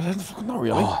 I said, "Fucking not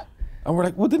really." And we're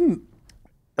like, "Well, didn't."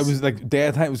 It was like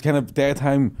daytime. It was kind of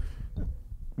daytime.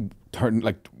 Turned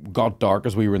like got dark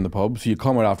as we were in the pub, so you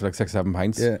come out after like 6, 7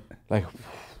 pints. Yeah. Like,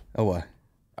 Oh, what?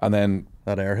 and then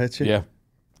That air hits you? yeah,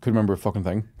 couldn't remember a fucking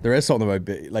thing. There is something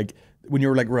about, like, when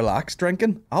you're like relaxed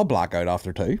drinking, I'll black out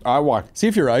after 2. Why? See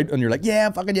if you're out and you're like, yeah,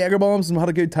 fucking Jaeger bombs and had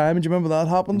a good time. And do you remember that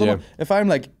happened? Yeah. If I'm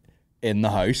like in the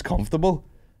house, comfortable,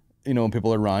 you know, and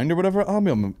people are around or whatever, I'll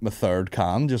be on my 3rd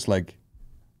can, just like,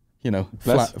 you know,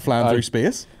 Bless. flying Aye. through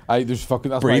space, There's fucking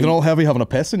that's breathing my, all heavy, having a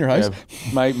piss in your house.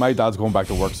 Yeah, my dad's going back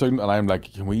to work soon, and I'm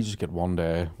like, can we just get one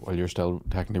day while you're still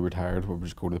technically retired, where we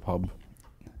just go to the pub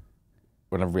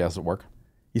when everybody else at work?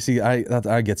 You see,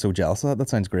 I get so jealous of that. That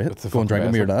sounds great. It's the Go and drink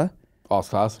fucking with your best, dad. Oz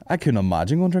class. I couldn't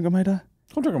imagine going drink with my dad.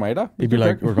 Come drink with my dad. He'd be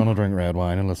like, we're going to drink red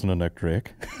wine and listen to Nick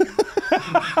Drake.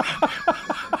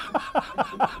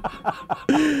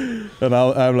 And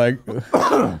I'm like,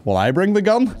 will I bring the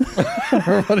gun?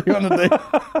 Or what do you want to do?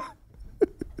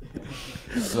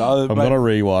 I'm going to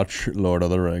rewatch Lord of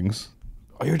the Rings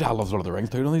Oh, your dad loves Lord of the Rings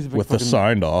too, don't he? He's a big with the fucking-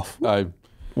 sound off Aye.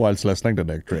 whilst listening to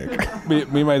Nick Drake. me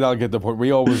and my dad get the point.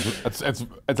 We always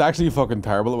it's actually fucking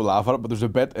terrible that we laugh at it, but there's a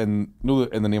bit in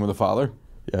in the Name of the Father,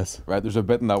 Yes. right? There's a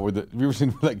bit in that where have you ever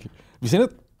seen have you seen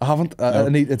it? I haven't.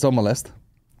 It's on my list.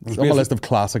 It's on my list of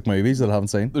classic movies that I haven't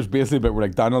seen. There's basically a bit where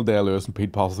like Daniel Day-Lewis and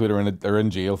Pete Postlethwaite are in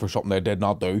jail for something they did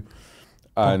not do,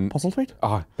 and Puzzletweet?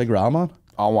 ah, Big Ram Man?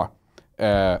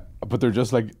 but they're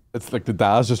just like it's like the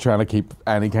dad's just trying to keep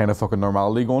any kind of fucking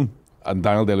normality going, and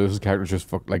Daniel Day-Lewis's character's just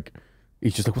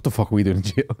he's just like, what the fuck are we doing in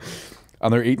jail?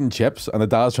 And they're eating chips, and the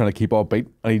dad's trying to keep upbeat,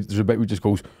 and there's a bit where he just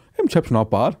goes, "Them chips are not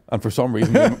bad," and for some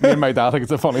reason, me and my dad think it's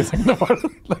the funniest thing in the world.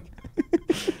 Like,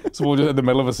 so we'll just in the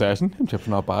middle of a session, "Them chips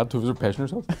are not bad." Two of us are pissing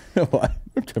ourselves. What?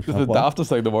 It's the daftest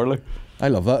thing in the world. Like, I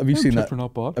love that. Have you seen chips that? are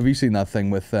not bad. Have you seen that thing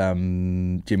with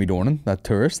Jimmy Dornan, that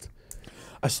tourist?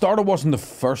 I started watching the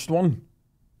first one,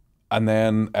 and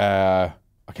then I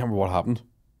can't remember what happened,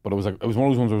 but it was one of those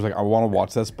ones where I was like, I want to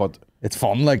watch this, but It's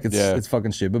fun, like it's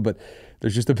fucking stupid. But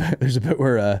there's just a bit. There's a bit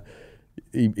where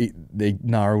they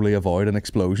narrowly avoid an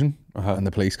explosion, and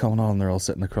the police coming on, and they're all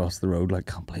sitting across the road like,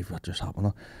 can't believe what just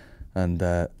happened. And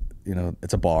you know,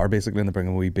 it's a bar basically, and they bring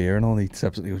him a wee beer and all, and he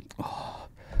sips it and he goes, oh,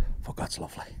 fuck, that's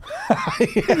lovely.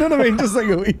 You know what I mean? Just like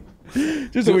a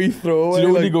wee throwaway. Do you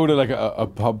know when like, you go to like a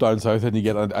pub down south and you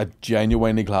get a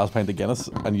genuinely glass pint of Guinness,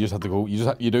 and you just have to go, you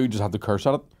just have to curse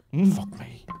at it? Fuck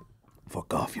me.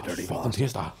 fuck off, you dirty Fucking bastard.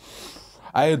 taste that.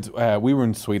 I had we were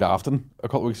in Sweet Afton a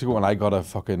couple of weeks ago, and I got a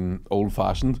fucking old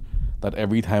fashioned that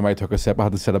every time I took a sip I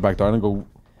had to sit it back down and go,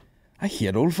 I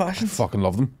hate old I fashions. fucking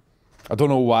love them. I don't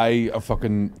know why I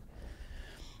think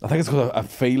it's because I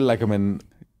feel like I'm in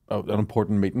an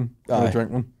important meeting when I Aye.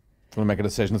 drink one. When I make a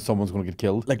decision that someone's going to get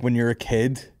killed. Like when you're a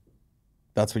kid,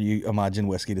 that's what you imagine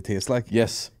whiskey to taste like.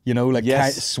 Yes. You know, like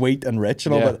Yes. sweet and rich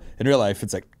and all, Yeah. but in real life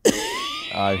it's like,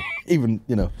 Aye. even,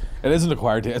 you know. It isn't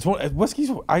acquired taste. It's one whiskey's.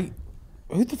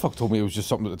 Who the fuck told me it was just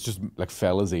something that's just like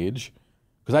fella's age?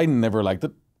 Because I never liked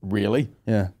it really,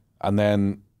 Yeah. and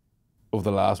then over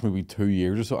the last maybe 2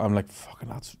 years or so, I'm like, fucking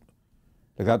that's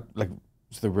like that. Like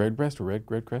it's the red crest.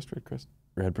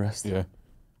 Redbreast. Yeah, I have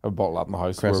a bottle of that in the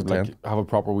house. Crest where of like have a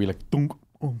proper wee like dunk.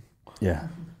 Oh, Yeah.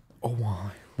 oh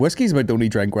why? Whiskey's about the only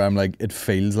drink where I'm like, it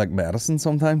feels like medicine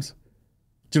sometimes.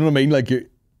 Do you know what I mean?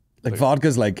 Like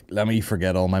vodka's like, let me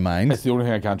forget all my mind. It's the only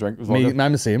thing I can't drink. Is Me, vodka.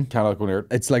 I'm the same. Cannot go near it.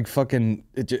 It's like fucking,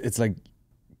 it's like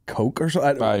Coke or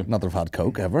something. Aye. Not that I've had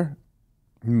Coke ever.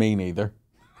 Me neither.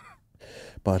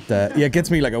 But yeah, it gets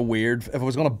me like a weird, if I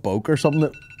was going to boke or something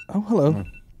that, oh, hello.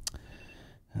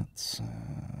 That's,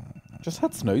 Just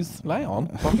hit snooze. Lie on.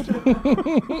 Fuck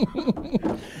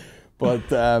it.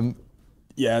 but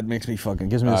yeah, it makes me fucking,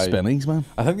 gives me the Aye. spinnies, man.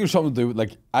 I think there's something to do with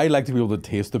like I like to be able to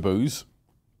taste the booze.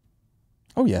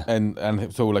 Oh yeah. And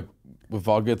so like with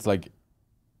vodka, it's like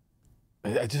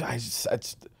I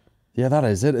just Yeah, that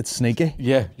is it. It's sneaky.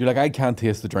 yeah. You're like I can't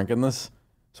taste the drink in this,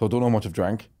 so I don't know how much I've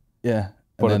drank. Yeah.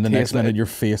 But And then it the next tastes like- minute your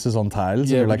face is on tiles.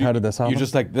 Yeah, and you're but like, how did this happen? You're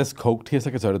just like this Coke tastes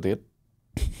like it's out of date.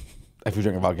 If you're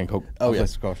drinking vodka and Coke. oh obviously.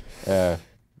 yes, of course.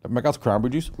 Like that's cranberry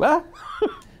juice. What?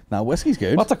 Now whiskey's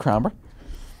good. What's a cranberry?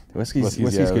 Whiskey's yeah,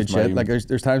 good that's my- shit. Like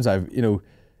there's times I've, you know,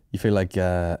 you feel like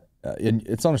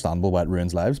it's understandable why it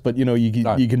ruins lives, but you know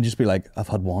Aye. you can just be like, I've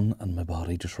had one and my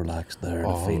body just relaxed there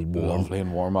and I feel warm. Lovely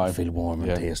and warm. I feel warm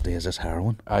yeah. and tasty. Is this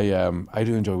heroin? I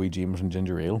do enjoy wee Jameson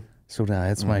ginger ale. So do I.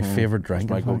 It's my favorite drink.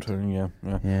 That's my in fact. go-to.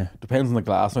 Yeah. Yeah. Depends on the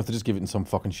glass. Now if they just give it in some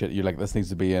fucking shit, you're like, this needs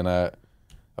to be in a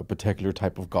particular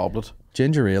type of goblet.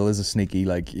 Ginger ale is a sneaky,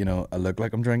 like, you know, I look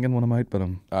like I'm drinking when I'm out, but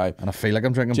I'm Aye. and I feel like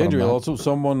I'm drinking. Ginger but I'm ale. not. Also,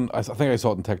 someone I think I saw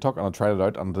it on TikTok and I tried it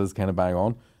out and it is kind of bang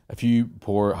on. If you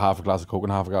pour half a glass of Coke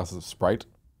and half a glass of Sprite,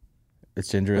 It's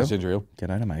ginger ale. it's ginger ale.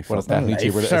 Get out of my But it's fucking definitely life,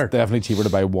 cheaper. sir. It's definitely cheaper to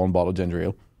buy one bottle of ginger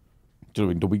ale. Do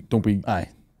you know what I mean? Aye.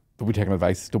 Don't be taking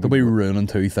advice. Don't be ruining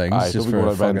two things Aye, just don't be for going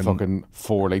a out buying fucking. fucking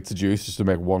 4 litres of juice just to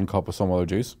make one cup of some other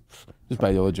juice. Just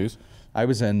buy the other juice. I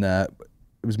was in.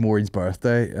 It was Maureen's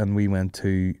birthday, and we went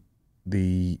to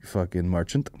the fucking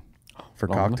merchant for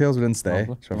Lovely. cocktails. We didn't stay.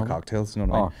 Lovely, So for lovely. cocktails, you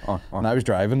know what I mean? And I was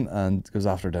driving, and it was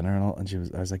after dinner and all,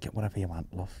 and I was like, "Get whatever you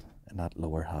want, love." In that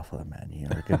lower half of the menu,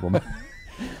 you're a good woman.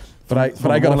 but I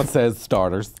got one a that says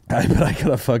starters. but I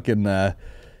got a fucking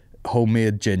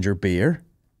homemade ginger beer.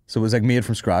 So it was like made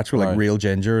from scratch with like Right. real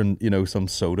ginger and, you know, some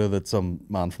soda that some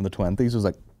man from the 20s was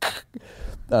like,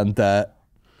 and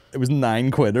it was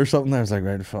 £9 or something. I was like,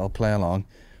 right, I'll play along.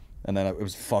 And then it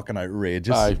was fucking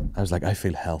outrageous. Aye. I was like, I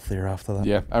feel healthier after that.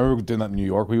 Yeah, I remember doing that in New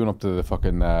York. We went up to the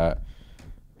fucking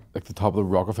like the top of the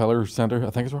Rockefeller Center. I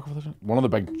think it's Rockefeller Center. One of the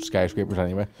big skyscrapers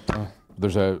anyway.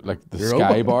 There's a like the You're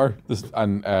Sky open. Bar.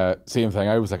 And same thing.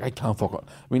 I was like, I can't fucking.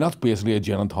 I mean, that's basically a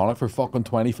gin and tonic for fucking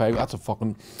 25. That's a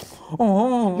fucking.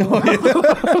 Oh.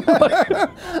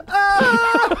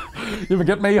 You ever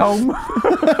get me home?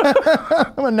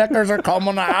 My knickers are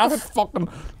coming off. Fucking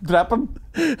dripping.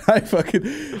 I fucking,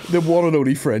 the one and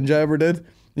only fringe I ever did.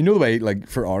 You know the way, like,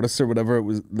 for artists or whatever, it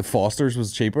was the Foster's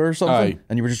was cheaper or something, Aye.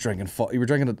 and you were just drinking. You were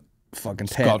drinking a fucking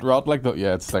Got rot like that.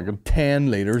 Yeah, it's stinking. 10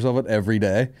 liters of it every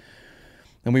day.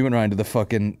 And we went around to the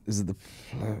fucking, is it the,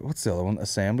 what's the other one?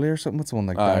 Assembly or something? What's the one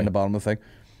like Aye. down the bottom of the thing?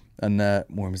 And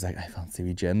Maureen was like, I fancy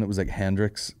wee gin. It was like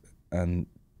Hendrix and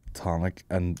tonic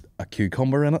and a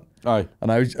cucumber in it. Aye. And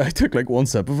I took like one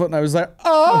sip of it and I was like,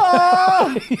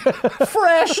 oh,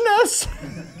 freshness.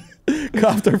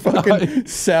 After fucking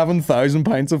 7,000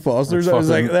 pints of Foster's, I was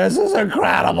like, this is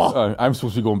incredible. I'm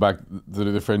supposed to be going back to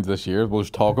the Fringe this year. We'll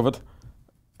just talk of it.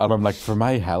 And I'm like, for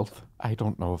my health, I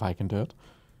don't know if I can do it.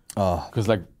 Oh, Because,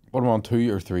 like, what am I on,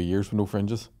 2 or 3 years with no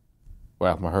fringes?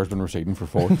 Well, my hair's been receding for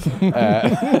 4.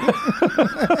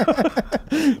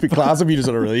 be class if you just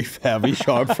had a really heavy,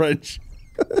 sharp fringe.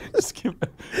 Just give back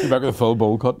with a full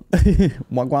bowl cut.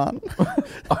 Wagwan.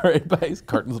 All right, guys,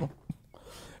 curtains and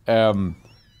all.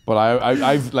 But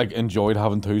I've like enjoyed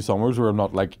having 2 summers where I'm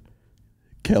not like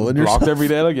Killing blocked yourself every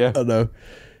day. Like, yeah, I know.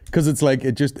 Because it's like,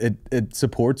 it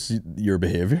supports your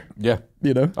behaviour. yeah,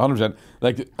 You know? 100%.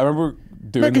 Like, I remember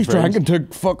doing Micky's the Fringe. drank and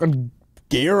took fucking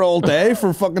gear all day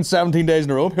for fucking 17 days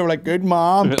in a row. People were like, good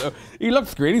man. He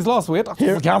looks great. He's lost weight. He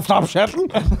can't stop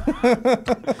shitting.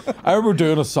 I remember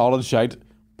doing a solid shite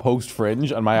post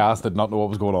Fringe, and my ass did not know what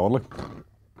was going on. Like,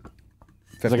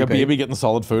 it's like a 50p. baby getting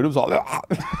solid food. It was all.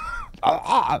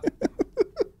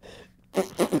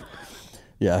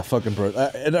 Yeah, fucking bro.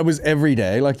 And it was every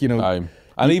day, like, you know.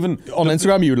 And even on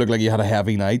Instagram, you would look like you had a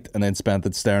heavy night and then spent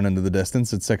it staring into the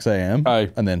distance at 6 a.m. Aye.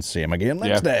 And then same again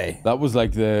next day. That was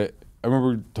like I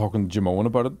remember talking to Jimone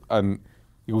about it, and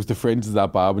he goes, the Fringe is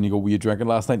that bad when you go, were you drinking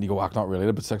last night? And you go, not really,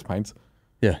 about 6 pints.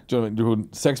 Yeah. Do you know what I mean? You're going,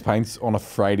 6 pints on a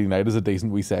Friday night is a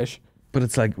decent wee sesh. But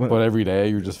it's like, But every day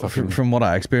you're just fucking. from what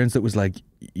I experienced, it was like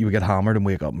you would get hammered and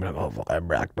wake up and be like, oh, fuck, I'm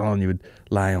wrecked on. You would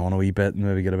lie on a wee bit and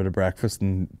maybe get a bit of breakfast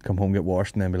and come home, get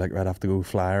washed, and then be like, right, I have to go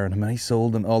flyer and how many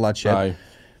sold and all that shit. Aye.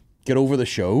 Get over the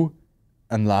show,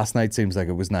 and last night seems like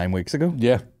it was 9 weeks ago.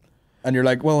 Yeah. And you're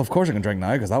like, well, of course I can drink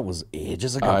now because that was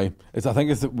ages ago. Aye. I think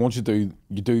it's that once you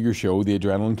do your show, the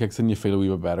adrenaline kicks in, you feel a wee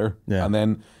bit better. Yeah. And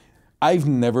then I've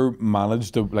never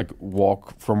managed to like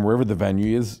walk from wherever the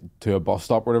venue is to a bus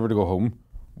stop or whatever to go home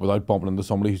without bumping into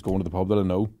somebody who's going to the pub that I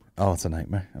know. Oh, it's a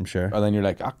nightmare, I'm sure. And then you're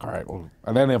like, all right, well.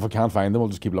 And then if I can't find them, I'll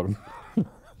just keep looking.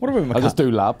 What about I'll just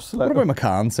do laps. What about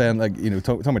McCann saying, like, you know,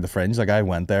 talking about the Fringe, like, I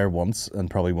went there once and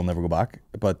probably will never go back.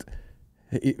 But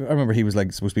I remember he was,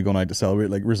 like, supposed to be going out to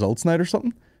celebrate, like, results night or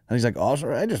something. And he's like, oh,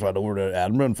 sorry, I just went over to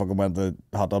Edinburgh and fucking went to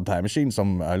the hot tub time machine.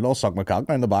 I lost suck my cock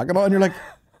down the back and all. And you're like,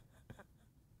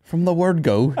 from the word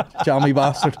go, jammy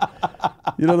bastard.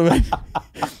 You know what I mean?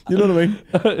 You know what I mean?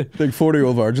 Like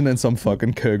 40-year-old virgin and some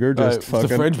fucking cougar just fucking.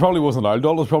 The Fringe probably wasn't Old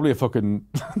Doll, it was probably a fucking.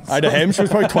 Out of him, she was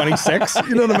probably 26.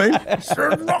 You know what I mean?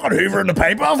 Sure, fucking hoovering the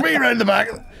pipe off me around the back.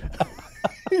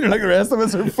 You know, like the rest of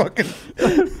us are fucking.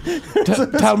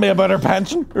 Tell me about her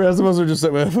pension. The rest of us are just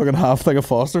sitting with a fucking half thing of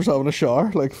Foster's having a shower.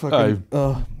 Like fucking.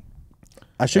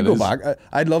 I should go back.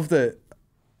 I'd love to.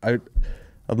 I'd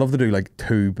love to do like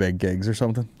 2 big gigs or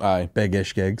something. Aye.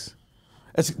 Big-ish gigs.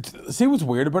 See what's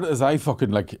weird about it is I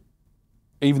fucking like,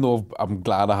 even though I'm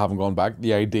glad I haven't gone back,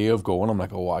 the idea of going, I'm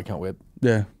like, oh, I can't wait.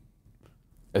 Yeah.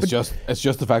 It's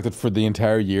just the fact that for the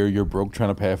entire year you're broke trying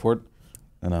to pay for it.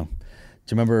 I know. Do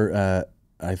you remember?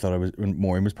 I thought when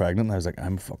Maureen was pregnant, I was like, I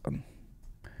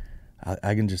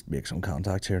can just make some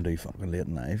contacts here and do fucking late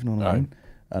in life. You know what I mean?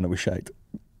 And it was shite.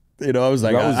 You know, I was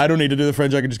like, I don't need to do the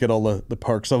Fringe. I can just get all the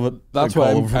perks of it. That's like,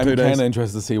 why all over for I'm 2 days. kind of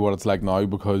interested to see what it's like now,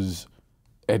 because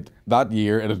that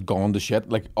year it had gone to shit.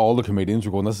 Like, all the comedians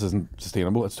were going, this isn't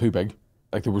sustainable. It's too big.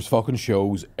 Like, there was fucking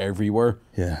shows everywhere.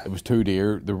 Yeah. It was too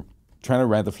dear. They're trying to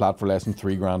rent a flat for less than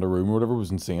 $3,000 a room or whatever. It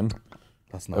was insane.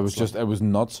 That's nuts. It was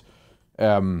nuts.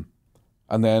 And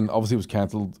then obviously it was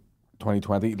cancelled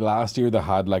 2020. Last year they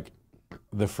had like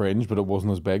the Fringe, but it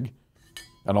wasn't as big.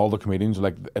 And all the comedians were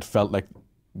like, it felt like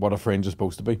what a Fringe is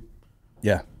supposed to be.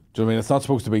 Yeah. Do you know what I mean? It's not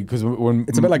supposed to be, because when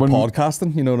It's a bit like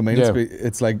podcasting, you know what I mean? Yeah.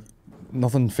 It's like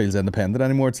nothing feels independent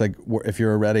anymore. It's like if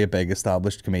you're already a big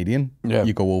established comedian, Yeah.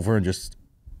 you go over and just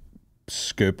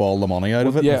scoop all the money out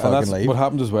of it yeah, and and fucking that's leave. what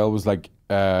happened as well was like,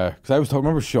 because I was talking,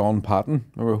 remember Sean Patton?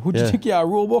 Remember, who'd you Yeah. take you a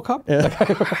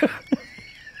RoboCop?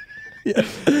 Yeah.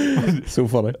 So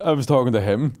funny. I was talking to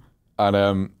him,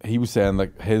 and he was saying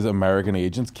like his American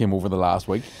agents came over the last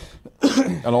week,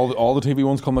 and all the TV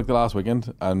ones come like the last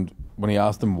weekend. And when he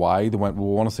asked them why, they went, "Well,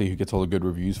 we want to see who gets all the good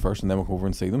reviews first, and then we'll come over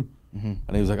and see them." Mm-hmm.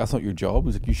 And he was like, "That's not your job." He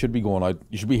was like, "You should be going out.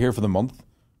 You should be here for the month,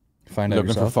 Find out looking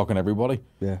yourself. for fucking everybody."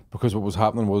 Yeah. Because what was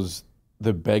happening was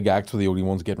the big acts were the only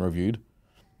ones getting reviewed.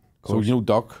 So you know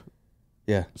Duck.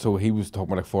 Yeah. So he was talking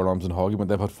about like Four Arms and Hog. He went,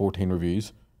 they've had 14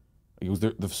 reviews. He goes,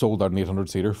 they've sold out an 800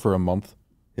 seater for a month.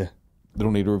 Yeah. They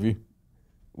don't need a review.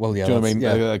 Well, yeah. Do you know what I mean?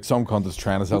 Yeah. Like some cunt is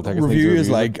trying to sell tickets. Review needs is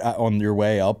a like on your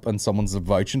way up and someone's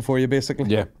vouching for you, basically.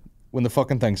 Yeah. When the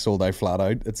fucking thing's sold out flat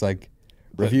out, it's like,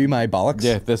 review my bollocks.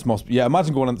 Yeah, this must be. Yeah,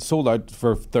 imagine going and sold out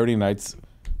for 30 nights,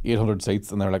 800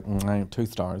 seats, and they're like, 2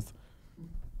 stars.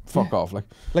 Fuck off. Like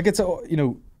Like it's, you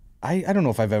know, I don't know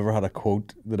if I've ever had a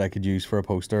quote that I could use for a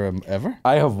poster ever.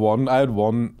 I had one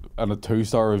and a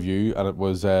 2-star review, and it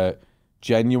was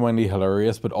genuinely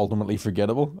hilarious but ultimately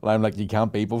forgettable. And I'm like, you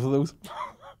can't beat both of those.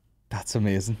 That's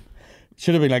amazing.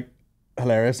 Should have been like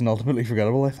hilarious and ultimately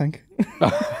forgettable, I think.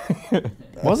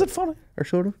 Was it funny? Or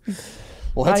sort of.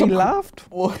 Well, I laughed.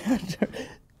 We'll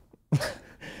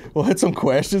hit some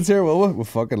questions here, will we? We'll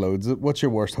fucking loads. What's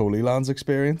your worst Holy Lands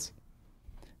experience?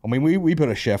 I mean, we put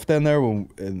a shift in there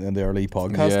in the early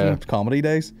podcasting comedy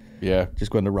days. Yeah.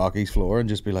 Just go into Rocky's floor and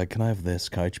just be like, can I have this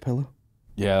couch pillow?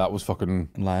 Yeah, that was fucking...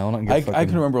 And lie on it and I get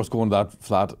can remember us going to that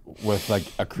flat with like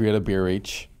a crate of beer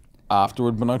each after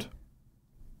we'd been out.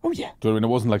 Oh, yeah. Do you know what I mean? It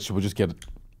wasn't like, should we just get it?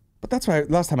 But that's why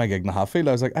last time I gigged in the Hatfield,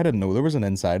 I was like, I didn't know there was an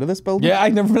inside of this building. Yeah, I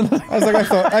never... I was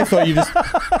like, I thought you just...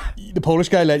 The Polish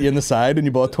guy let you in the side and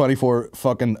you bought 24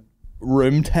 fucking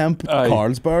room temp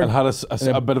Carlsberg. And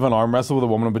had a bit of an arm wrestle with a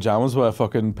woman in pajamas with a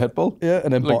fucking pit bull. Yeah,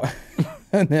 and then, Like-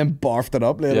 and then barfed it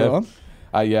up later on.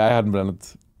 Yeah, I hadn't been in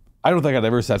it. I don't think I'd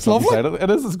ever set something lovely. beside it.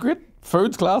 It is. It's great.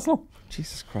 Food's class, no?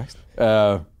 Jesus Christ.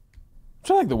 I'm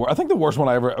trying to think I think the worst one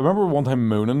I remember one time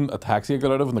mooning a taxi I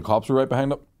got out of and the cops were right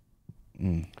behind it.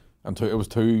 And it was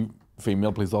two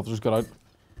female police officers got out.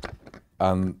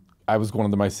 And I was going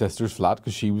into my sister's flat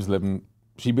because she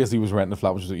basically was renting a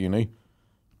flat which was at uni.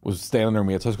 Was staying in her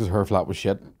mate's house because her flat was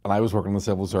shit. And I was working in the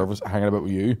civil service, hanging about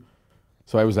with you.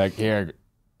 So I was like, here,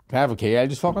 can I have a key? I'll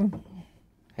just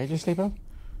sleep out.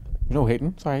 No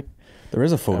hating, it's alright. There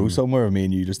is a photo somewhere of me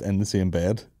and you just in the same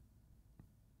bed.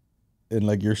 In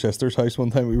like your sister's house one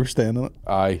time we were staying in it.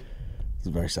 Aye. It was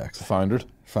very sexy. Found it.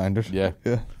 Yeah.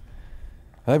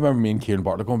 I remember me and Kieran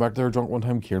Bartlett going back there drunk one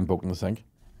time. Kieran broke in the sink.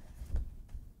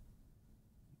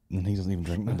 And he doesn't even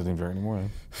drink I now. didn't even drink anymore.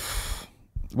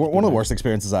 One of the worst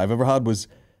experiences I've ever had was,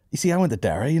 you see, I went to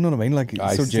Derry, you know what I mean? Like,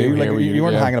 Aye, so same Jew, like here with you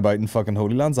weren't yeah. hanging about in fucking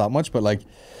Holy Lands that much, but like,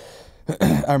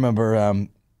 I remember, I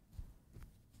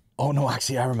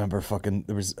remember fucking,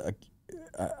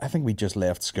 I think we just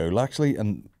left school actually,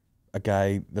 and a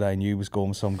guy that I knew was going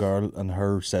with some girl, and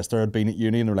her sister had been at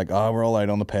uni, and they're like, we're all out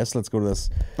on the piss, let's go to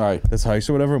this house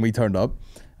or whatever, and we turned up,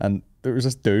 and there was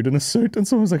this dude in a suit, and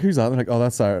someone was like, who's that? And they're like,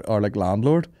 that's our like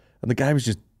landlord, and the guy was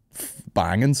just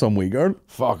banging some wee girl.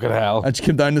 Fucking hell. And she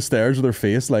came down the stairs with her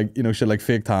face, like, you know, she had like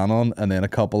fake tan on and then a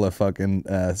couple of fucking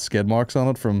skid marks on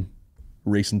it from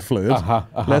recent fluid,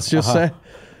 let's just say.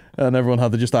 And everyone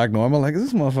had to just act normal, like,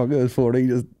 this motherfucker is 40,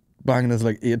 just banging this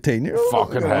like 18-year-old.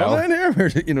 Fucking hell. Down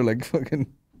here? You know, like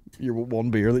fucking your one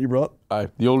beer that you brought. Aye.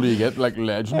 The older you get, like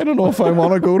legend. I don't know if I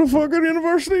want to go to fucking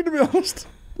university, to be honest.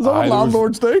 Is that what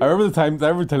landlords do? I remember the time, I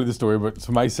ever tell you the story, but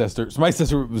so my sister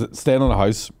was staying in a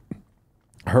house.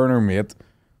 Her and her mate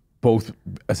both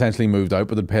essentially moved out,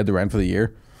 but they'd paid the rent for the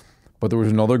year. But there was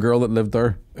another girl that lived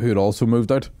there who had also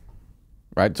moved out.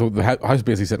 Right? So the house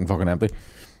basically sitting fucking empty.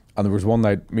 And there was one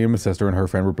night, me and my sister and her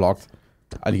friend were blocked,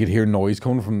 and you could hear noise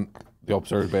coming from the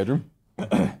upstairs bedroom.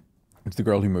 It's the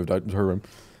girl who moved out, it was her room.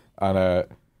 And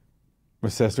my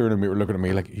sister and her mate were looking at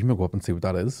me like, you may go up and see what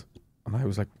that is. And I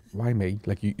was like, why me?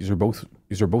 Like, you're both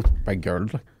big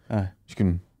girls. Like, you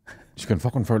can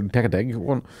fucking take a dig.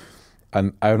 One.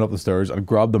 And I went up the stairs and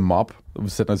grabbed the mop that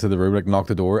was sitting outside the room, like knocked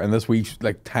the door, and this wee,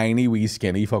 like tiny wee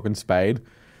skinny fucking spade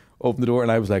opened the door,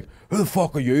 and I was like, who the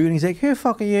fuck are you? And he's like, who the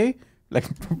fuck are you? Like,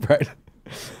 right.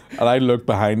 And I looked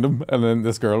behind him, and then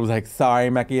this girl was like, sorry,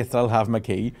 Micky, I still have my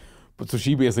key. But so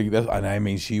she basically, and I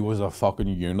mean, she was a fucking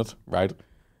unit, right?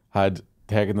 Had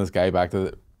taken this guy back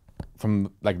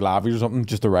from like Lavies or something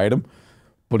just to ride him.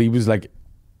 But he was like,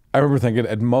 I remember thinking,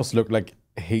 it must look like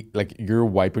you're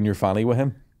wiping your fanny with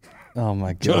him. Oh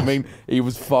my god. Do you know what I mean? He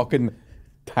was fucking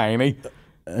tiny.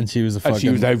 And she was a fucking... And she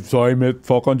was like, sorry mate,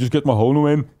 fuck on, just get my hole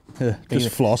in.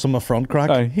 just flossing my front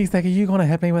crack. He's like, are you going to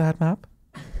hit me with that map?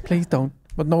 Please don't.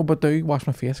 But do wash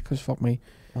my face, because fuck me.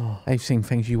 I've seen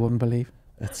things you wouldn't believe.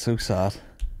 It's so sad.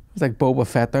 It's like Boba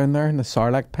Fett down there in the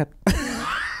Sarlacc pit.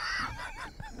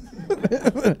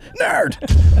 Nerd!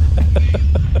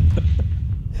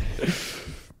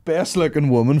 Best looking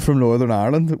woman from Northern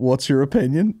Ireland. What's your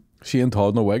opinion? She and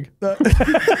Todd in a wig.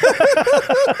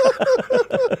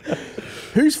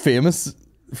 Who's famous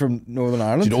from Northern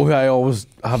Ireland? Do you know who I always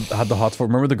had the hots for?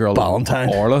 Remember the girl Valentine.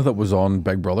 Orla that was on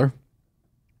Big Brother?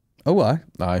 Oh, aye.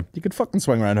 Aye. You could fucking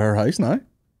swing around her house now.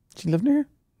 She lived near here?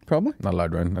 Probably. Not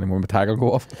allowed around anymore. My tag will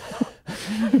go off.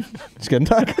 Skin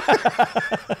tag.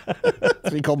 That's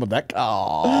what you call my dick.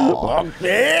 Oh,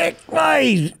 Nick,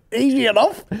 nice. Easy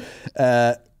enough.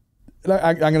 I'm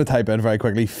going to type in very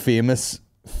quickly. Famous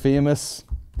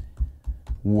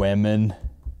women.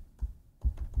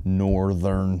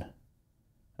 Northern.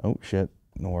 Oh, shit.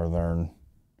 Northern.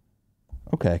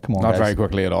 Okay, come on, Not guys. very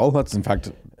quickly at all. That's in fact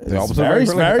the It's opposite. very,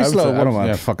 very slow. What am I?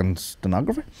 Yeah. Fucking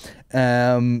stenography.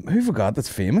 Who forgot that's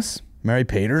famous? Mary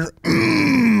Peters.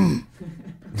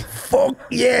 Fuck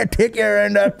yeah, take her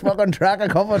in that fucking track a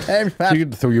couple of times, Pat. So you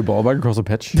could throw your ball back across a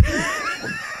pitch.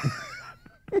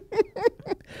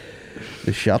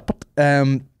 The shot put.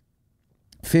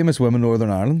 Famous women, Northern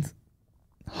Ireland.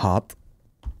 Hot.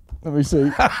 Let me see.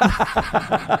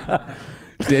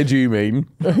 Did you mean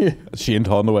Shane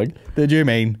Todd in the wig? Did you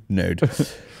mean nude?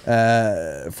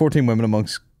 14 women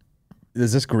amongst.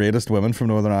 Is this greatest women from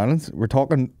Northern Ireland? Are we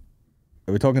talking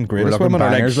greatest looking women or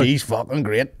like bangers, like- she's fucking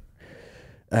great?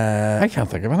 I can't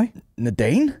think of any.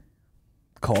 Nadine?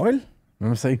 Coyle? Let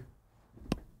me see.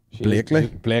 Blakely?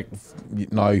 Blake,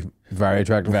 no, very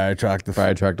attractive. Very attractive.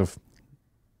 Very attractive.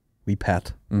 Wee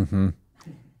pet. Mm-hmm.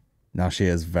 Now she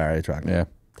is very attractive.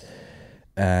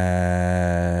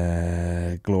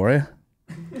 Yeah. Gloria?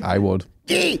 I would.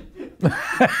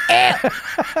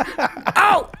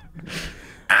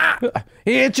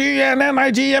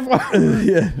 H-E-N-N-I-G-F.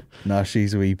 Yeah. No,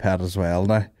 she's a wee pet as well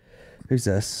now. Who's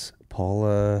this?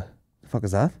 Paula. The fuck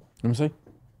is that? Let me see.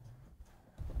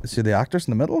 Is she the actress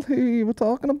in the middle who you were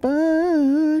talking about?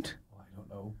 I don't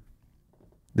know.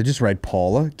 They just write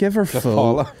Paula. Give her full.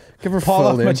 Paula. Give her Paula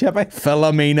full name. Machippy.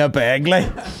 Philomena Begley.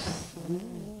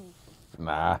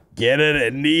 Nah. Get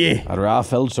it into you. I'd rather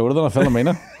Phil soda than a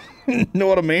Philomena. Know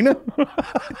what I mean? I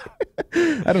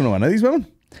don't know any of these women.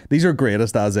 These are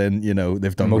greatest, as in, you know,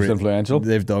 they've done Most great, influential.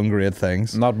 They've done great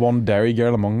things. Not one dairy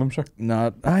girl among them, sure.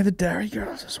 Not the Dairy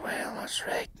Girls as well. That's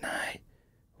right. Now,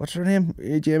 what's her name?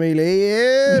 Jamie Lee.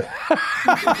 Yeah.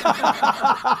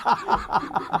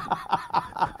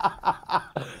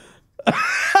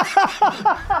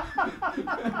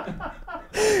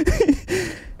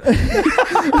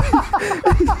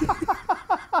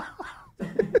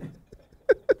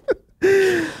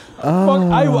 Fuck,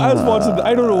 I was watching.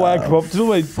 I don't know why I come up. Do you know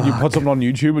when you put something on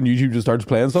YouTube and YouTube just starts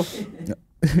playing stuff? And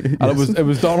it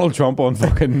was Donald Trump on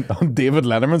David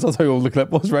Letterman's. That's how old the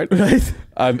clip was, right? Right.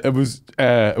 And it was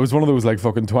one of those like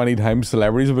fucking 20 times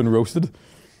celebrities have been roasted.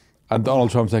 And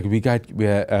Donald Trump's like, we got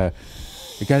to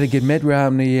get Mitt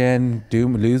Romney and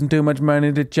losing too much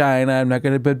money to China. I'm not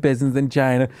going to put business in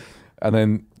China. And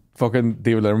then fucking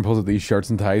David Letterman pulls out these shirts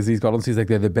and ties he's got on. So he's like,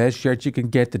 they're the best shirts you can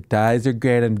get. The ties are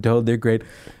great. I'm told they're great.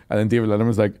 And then David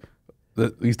Letterman's like,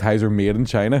 these ties are made in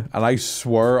China. And I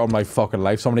swear on my fucking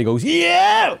life, somebody goes,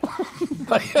 yeah!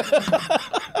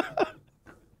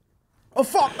 Oh,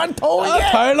 fucking told you.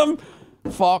 I told him,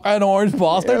 fucking orange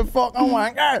bastard. You fucking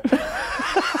wanker.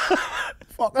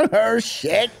 Fucking her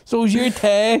shit. So's your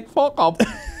tie. Fuck up.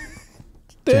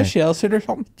 Do a shell suit or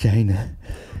something. China.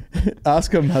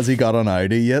 Ask him, has he got an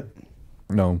Audi yet?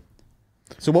 No.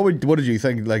 So what did you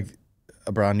think? Like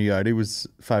a brand new Audi was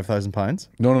 £5,000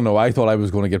 No. I thought I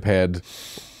was going to get paid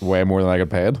way more than I got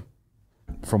paid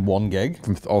from one gig.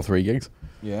 from all 3 gigs.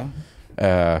 Yeah.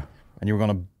 And And you were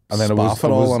gonna then spaff it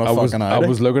all on a fucking I Audi.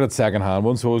 was looking at second hand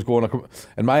ones, so I was going.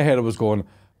 In my head, I was going.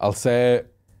 I'll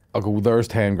go. There's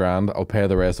 10 grand. I'll pay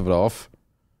the rest of it off,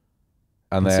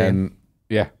 and Insane. then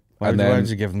yeah, why and why then did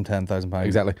you give them £10,000?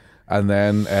 exactly, and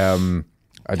then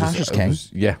I Cash is just king.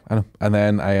 yeah, I know, and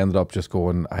then I ended up just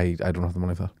going. I don't have the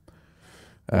money for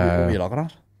that. What were you looking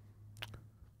at?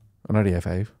 An Audi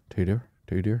A5, two door.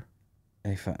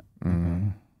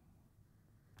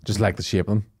 Just like the shape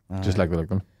of them, just like the look of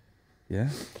them. Yeah.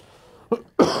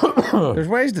 There's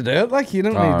ways to do it. Like you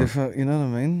don't need to. You know what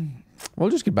I mean? We'll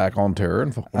just get back on tour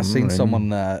and fucking. I seen someone.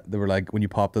 They were like, when you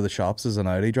pop to the shops as an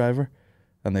Audi driver,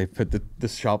 and they put the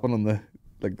shopping on the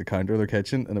counter of their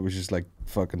kitchen, and it was just like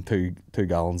fucking two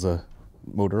gallons of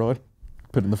motor oil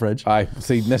put in the fridge. Aye,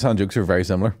 see, Nissan Jukes are very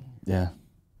similar, Yeah.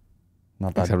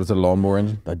 Not that. except it's a lawnmower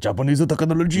engine. The Japanese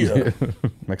technology.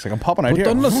 Makes like I'm popping out here.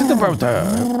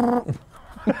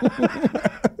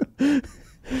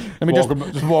 Let me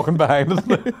just walking behind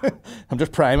it. I'm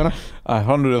just priming it.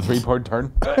 103-point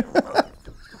turn.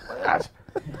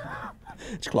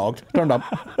 It's clogged. Turned up.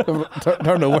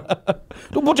 Turned over.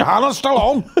 Don't put your hand on, still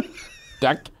on.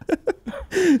 Dick.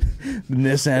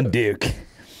 Nissan Duke.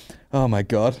 Oh my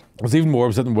god. I was even more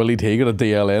upset than Willie T got a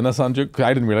DLA Nissan Juke.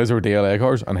 I didn't realise they were DLA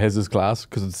cars, and his is class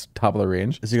because it's top of the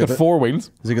range. Has he It's got got 4 wheels.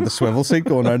 Has he got the swivel seat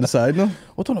going around the side now?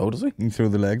 I don't know, does he? You can throw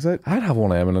the legs out. I'd have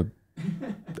one of them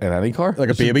in any car.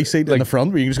 Like a baby seat in the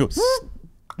front where you can just go.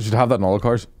 You should have that in all the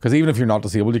cars. Because even if you're not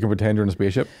disabled, you can pretend you're in a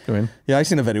spaceship. You know what I mean? Yeah, I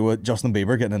seen a video with Justin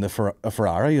Bieber getting into a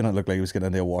Ferrari, and it looked like he was getting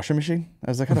into a washing machine.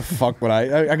 I was like, how the fuck would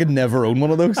I could never own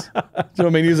one of those. Do you know what I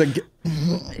mean? He was like,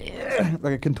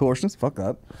 like a contortionist. Fuck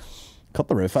that. Cut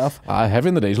the roof off. Heavy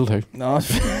in the diesel too. No,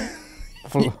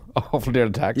 Awful dare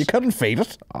to tax. you couldn't feed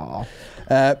it.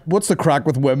 What's the crack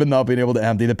with women not being able to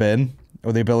empty the bin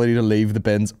or the ability to leave the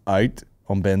bins out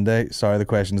on bin day? Sorry, the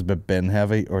question is a bit bin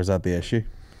heavy, or is that the issue?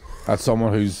 That's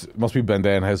someone who's must be been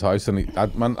there in his house, and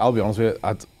man, I'll be honest with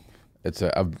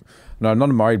you, no, I'm not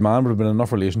a married man, but I've been in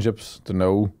enough relationships to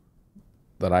know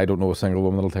that I don't know a single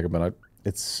woman that'll take a bin out.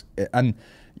 And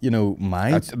you know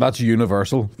That's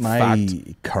universal. my fact.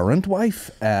 current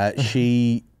wife,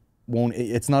 she won't.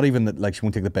 It's not even that like she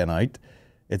won't take the bin out.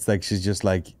 It's like she's just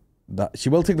like that. She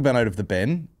will take the bin out of the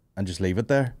bin and just leave it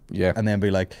there. Yeah. And then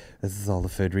be like, this is all the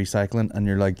food recycling. And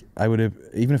you're like, I would have,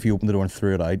 even if you opened the door and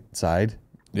threw it outside,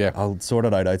 Yeah. I'll sort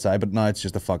it out outside. But now it's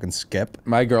just a fucking skip.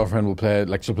 My girlfriend will play,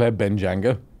 like, she'll play bin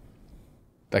Jenga.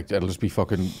 Like, it'll just be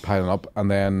fucking piling up. And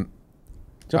then...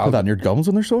 Do you put that in your gums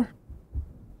when they're sore?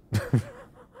 Bin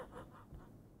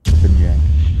Yang.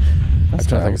 I was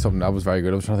trying to think of something. That was very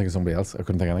good. I was trying to think of somebody else. I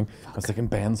couldn't think of anything. I was thinking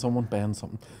ban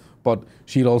something. But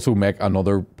she'd also make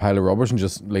another pile of rubbish and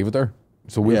just leave it there.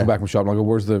 So we'll go back from shop and I'll go,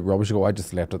 where's the rubbish? I go, I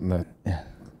just left it in the... Yeah.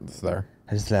 It's there.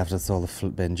 I just left it so all the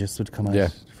bin just would come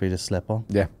out for you to slip on.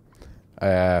 Yeah.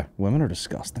 Women are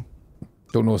disgusting.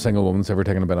 Don't know a single woman that's ever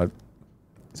taken a bin out.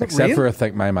 Except real? for, I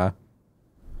think, my ma.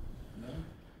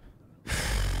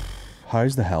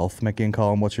 How's the health, Micky and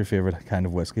Colin? What's your favourite kind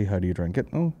of whiskey? How do you drink it?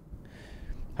 Oh.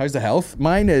 How's the health?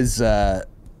 Mine is,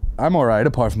 I'm alright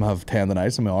apart from have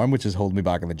tendonitis in my arm, which is holding me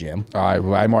back in the gym.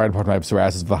 I'm alright apart from my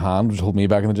psoriasis of the hand, which hold me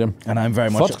back in the gym. And I'm very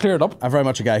much... Foot's cleared up. I'm very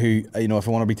much a guy who, you know, if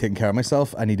I want to be taking care of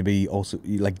myself, I need to be also,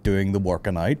 like, doing the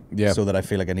working out. Yeah. So that I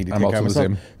feel like I need to I'm take care of also the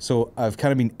myself. same. So I've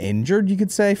kind of been injured, you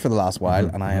could say, for the last while,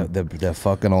 and the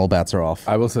fucking all bets are off.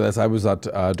 I will say this, I was at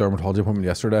a dermatology appointment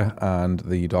yesterday and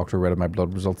the doctor read out my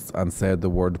blood results and said the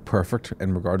word perfect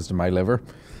in regards to my liver.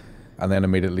 And then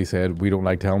immediately said, we don't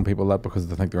like telling people that because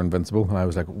they think they're invincible. And I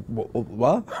was like,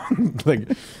 what? Like,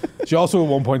 she also at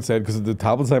one point said, because the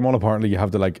tablets I'm on, apparently you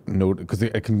have to like note, because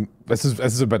it can, this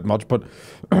is a bit much, but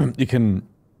it can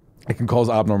cause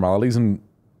abnormalities in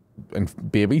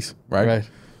babies, right? Right.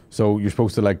 So you're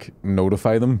supposed to like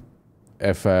notify them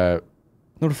if...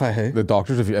 Notify who? The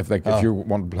doctors, if you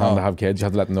want to plan to have kids, you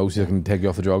have to let them know so they can take you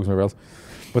off the drugs and whatever else.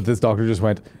 But this doctor just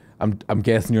went, I'm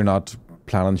guessing you're not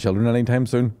planning children anytime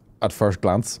soon. At first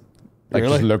glance, like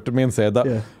Really? just looked at me and said that,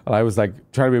 Yeah. and I was like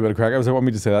trying to be a bit of crack. I was like, "Want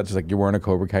me to say that?" She's like, "You're wearing a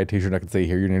Cobra Kai t-shirt. And I can see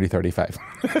here you're nearly 35."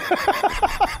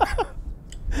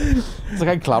 It's like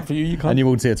I clap for you. You can't. And you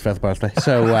won't say it's 5th birthday.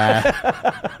 So,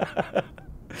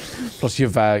 Plus,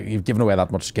 you've given away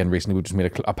that much skin recently. We just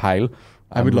made a pile.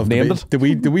 I would love to named be,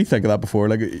 it. Did we think of that before?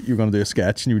 Like, you were going to do a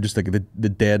sketch and you were just like the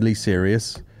deadly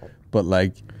serious, but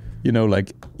like,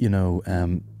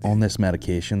 on this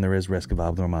medication there is risk of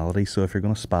abnormality. So if you're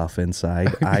going to spaff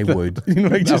inside, I would. You know,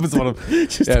 like That was one of.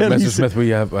 just Yeah, tell you Mr. Smith,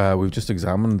 we've just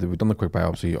examined. We've done the quick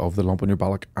biopsy of the lump on your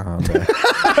bollock, and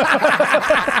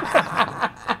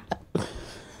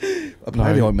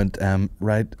apply the ointment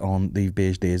right on the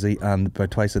beige daisy and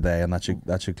about twice a day, and that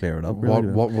should clear it up. Really.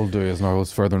 what we'll do is now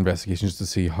it's further investigations to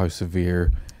see how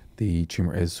severe the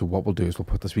tumour is. So what we'll do is we'll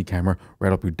put this wee camera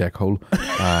right up your dick hole,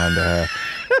 and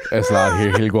this lad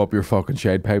here, he'll go up your fucking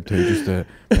shade pipe too, just to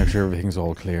make sure everything's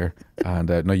all clear. And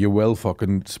now you will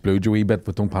fucking splooge a wee bit,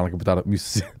 but don't panic about that. I'm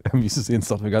used to seeing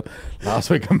stuff like that. Last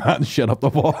week a man shit up the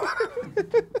wall.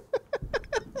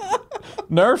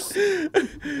 Nurse.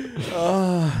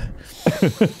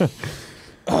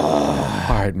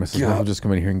 Alright, Mrs. Smith, I'll just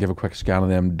come in here and give a quick scan of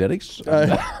them ditties.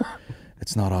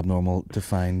 It's not abnormal to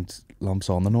find lumps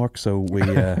on the nork, so we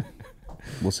we'll see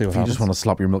what If you happens. just want to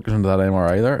slap your milk into that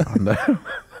MRI there.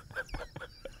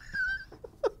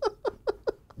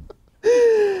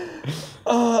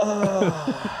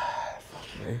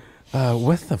 And,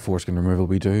 with the foreskin removal,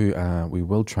 we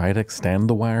will try to extend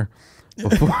the wire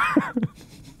before.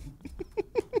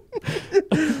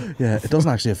 Yeah, it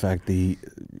doesn't actually affect the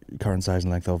current size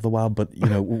and length of the wab, but you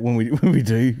know when we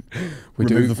do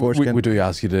remove the foreskin, we do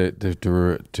ask you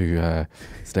to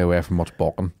stay away from much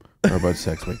balking for about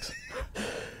 6 weeks.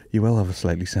 you will have a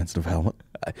slightly sensitive helmet.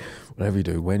 Whatever you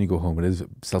do, when you go home, it is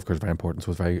self-care is very important.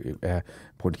 So it's very important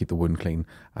to keep the wound clean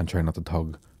and try not to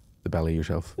tug the belly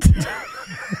yourself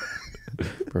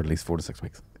for at least 4 to 6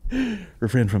 weeks.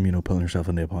 Refrain from pulling yourself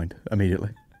into a point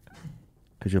immediately,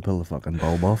 because you'll pull the fucking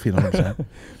bulb off. You know what I'm saying?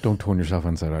 Don't turn yourself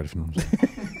inside out if you know what I'm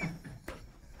saying.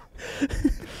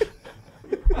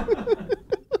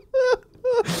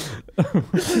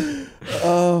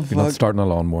 Oh, You're not starting a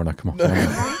lawnmower now, come on.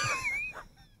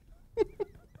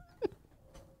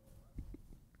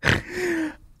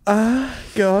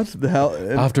 God, the hell!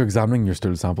 After examining your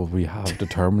stool sample, we have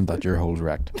determined that your hole's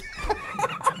wrecked.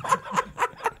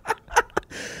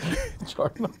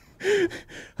 Jordan.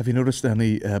 Have you noticed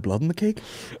any blood in the cake?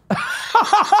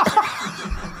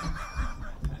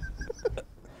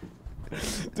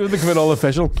 Doing the commit all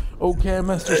official. Okay,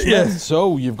 Mr. Smith. Yeah.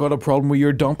 So you've got a problem with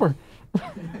your dumper.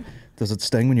 Does it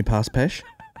sting when you pass pish?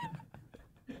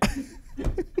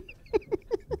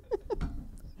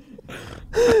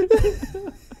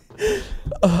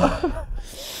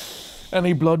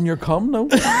 Any blood in your cum? No.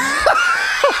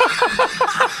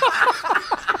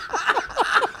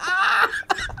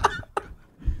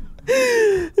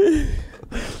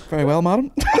 Very well,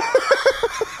 madam.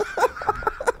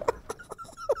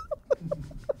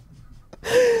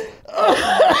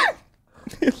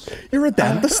 You're a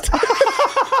dentist.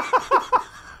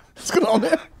 What's going on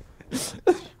there?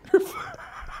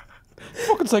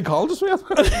 Fucking psychologist, man.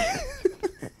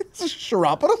 It's a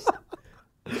chiropodist.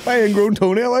 My ingrown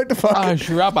toenail out the fuck.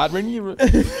 Shrap at ring you.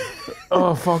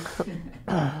 Oh, fuck.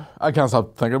 I can't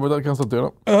stop thinking about that. I can't stop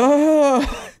doing it.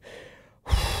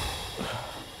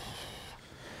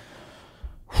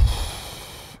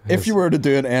 If you were to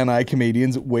do an NI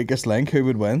Comedians Weakest Link, who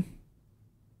would win?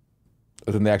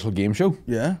 As in the actual game show?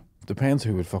 Yeah. Depends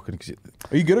who would fucking...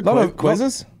 Are you good at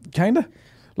quizzes? Kinda.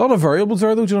 A lot of variables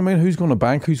there, though. Do you know what I mean? Who's going to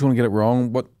bank? Who's going to get it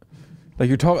wrong? What? Like,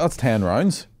 you're talking... That's 10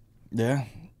 rounds. Yeah.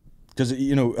 Because,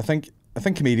 you know, I think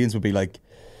comedians would be like...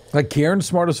 Like, Kieran's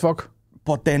smart as fuck.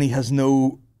 But then he has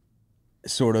no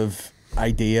sort of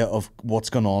idea of what's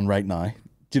going on right now.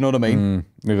 Do you know what I mean?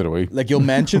 Neither do we. Like, you'll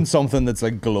mention something that's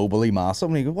like globally massive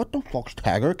and you go, what the fuck's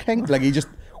Tiger King? Like, he just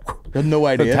had no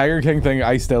idea. The Tiger King thing,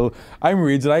 I'm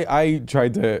reading. I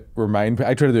tried to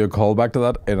do a callback to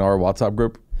that in our WhatsApp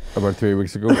group about 3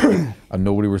 weeks ago and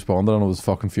nobody responded and I was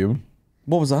fucking fuming.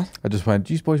 What was that? I just went,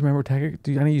 do you boys remember Tiger?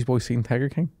 Do any of you boys seen Tiger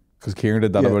King? Because Kieran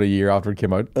did that about a year after it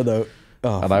came out. I know.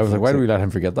 Oh, and I was like, why do we let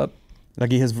him forget that?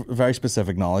 Like, he has very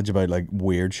specific knowledge about like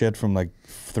weird shit from like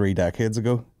 3 decades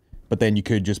ago. But then you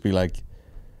could just be like,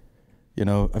 you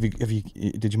know,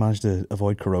 did you manage to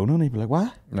avoid Corona? And he'd be like,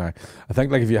 what? No. I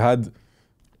think like if you had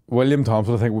William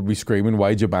Thompson, I think would be screaming,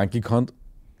 why'd you bank, you cunt?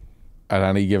 At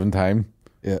any given time.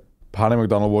 Yeah. Paddy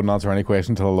McDonald wouldn't answer any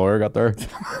question until a lawyer got there.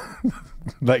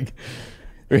 Like,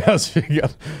 yes, you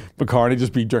got McCartney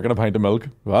just be drinking a pint of milk.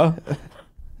 What?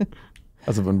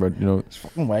 That's a bit, you know. It's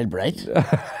fucking wild, bright.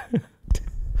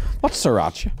 What's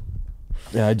sriracha?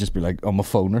 Yeah, I'd just be like on my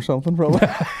phone or something, probably.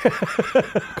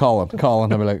 Colin.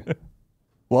 I'd be like,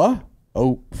 what?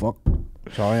 Oh, fuck.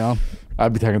 Sorry, Ann.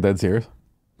 I'd be taking it dead serious.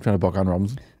 Trying to buck on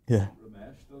Robinson. Yeah.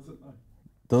 Ramesh does it now.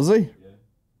 Does he? Yeah.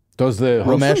 Does the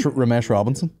Ramesh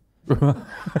Robinson?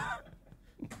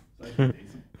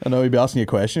 I know he'd be asking you a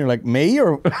question. You're like, me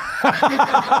or?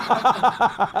 I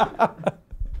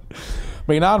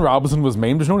mean, Ann Robinson was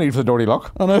mean. There's no need for the dirty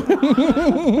look. I know.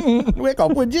 Wake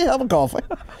up, would you? Have a coffee.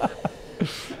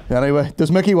 Anyway,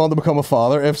 does Micky want to become a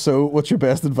father? If so, what's your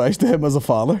best advice to him as a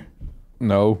father?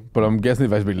 No, but I'm guessing the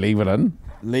advice would be leave it in.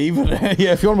 Leave it in.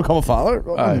 Yeah, if you want to become a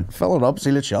father, fill it up,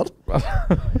 seal it shut.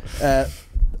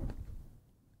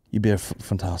 You'd be a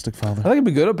fantastic father. I think I'd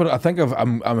be good at it, but I think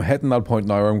I'm hitting that point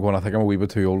now where I'm going, I think I'm a wee bit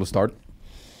too old to start.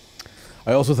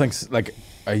 I also think like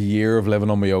a year of living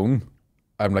on my own,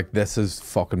 I'm like, this is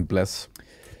fucking bliss.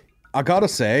 I gotta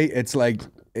say, it's like,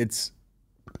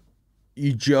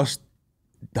 you just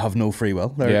have no free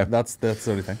will. Yeah. That's the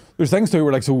only thing. There's things too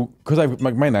where like, so, because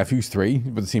my nephew's 3,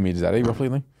 but the same age as Eddie, roughly,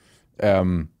 I think.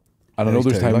 And I know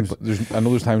there's times,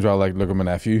 there's times where I like look at my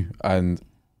nephew and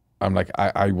I'm like,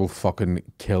 I will fucking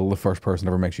kill the first person that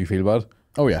ever makes you feel bad.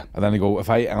 Oh yeah. And then I go, if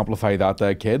I amplify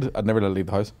that kid, I'd never let him leave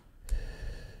the house.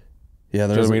 Yeah,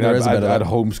 I'd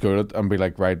homeschool it and be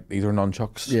like, right, these are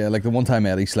nunchucks. Yeah, like the one time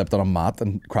Eddie slipped on a mat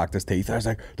and cracked his teeth, I was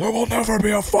like, there will never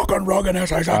be a fucking rug in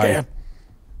this house again.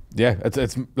 Yeah, it's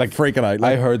like freaking out.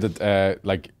 Like, I heard that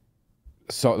like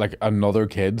another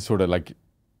kid sort of like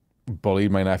bullied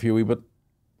my nephew a wee bit,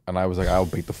 and I was like, I'll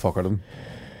beat the fuck out of him.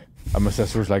 And my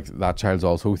sister was like, that child's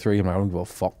also 3. I'm like, I don't give a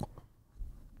fuck.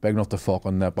 Big enough to fuck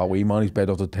on that, but wee man, he's big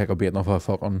enough to take a beating off a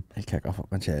fuck on. He'll kick off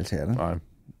fucking child's head.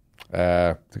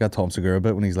 It's got Tom Segura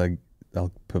bit when he's like,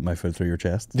 I'll put my foot through your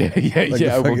chest. Yeah, like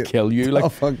I will kill you. Like, I'll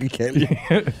fucking kill you.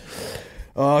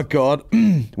 Oh God.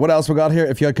 What else we got here?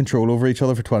 If you had control over each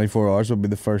other for 24 hours, what would be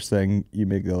the first thing you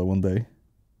make the other one do?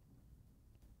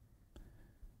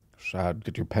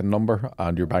 Get your PIN number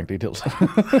and your bank details. I'll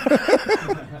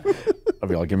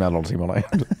be like, give me that honesty money.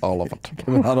 All of it. Give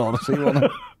me that honesty money.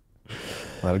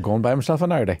 I'll go and buy myself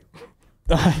an Audi.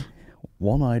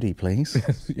 One Audi, please.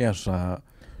 Yes,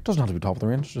 doesn't have to be top of the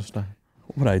range. Just what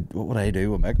would I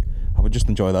do, Mick? I would just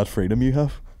enjoy that freedom you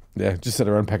have. Yeah, just sit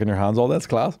around picking your hands all day. That's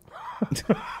class. If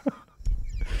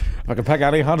I could pick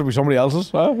any hand, it'd be somebody else's.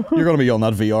 Huh? You're gonna be on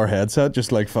that VR headset,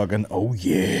 just like fucking, oh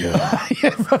yeah.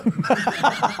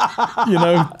 You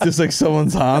know, just like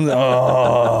someone's hand.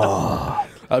 Oh,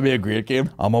 that'd be a great game.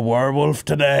 I'm a werewolf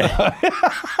today.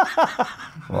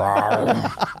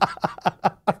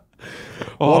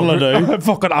 What'll I do?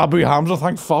 Fucking Abu Hamza,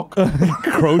 thank fuck.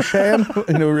 Crocheting,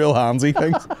 you know, real handsy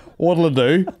things. What'll I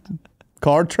do?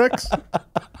 Card tricks?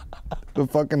 The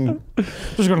fucking...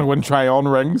 Just gonna win try-on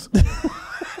rings.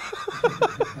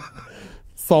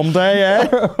 Someday, eh?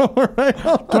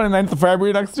 29th of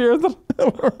February next year, is it?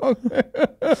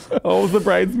 Oh, was the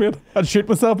bridesmaid. I'd shoot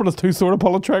myself, but it's too sore to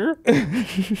pull a trigger. I'd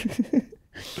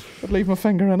leave my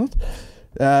finger in it.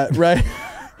 Right.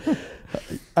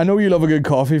 I know you love a good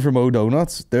coffee from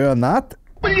O'Donuts. Doing that.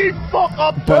 Will you fuck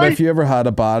up, But if you ever had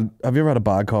a bad, have you ever had a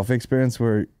bad coffee experience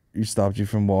where you stopped you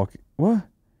from walking? What?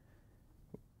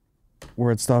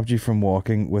 Where it stopped you from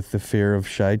walking with the fear of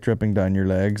shite dripping down your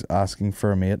legs, asking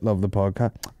for a mate. Love the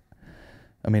podcast.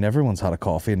 I mean, everyone's had a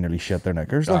coffee and nearly shit their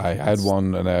knickers. Like, I had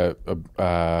one in I'll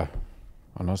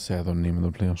not say the name of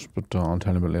the place, but I'll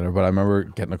tell you about it later. But I remember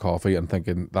getting a coffee and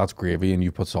thinking, that's gravy and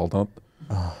you put salt on it.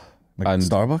 And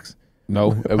Starbucks?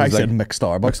 No, it was I like said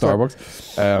McStarbucks.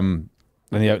 Starbucks.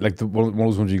 And yeah, like one of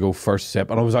those ones you go first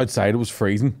sip, and I was outside, it was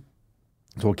freezing,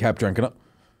 so I kept drinking it.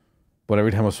 But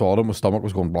every time I swallowed it, my stomach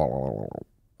was going blah, blah, blah, blah.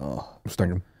 Oh,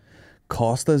 stinking.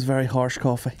 Costa is very harsh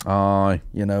coffee. Aye.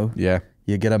 You know? Yeah.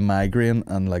 You get a migraine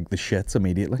and like the shits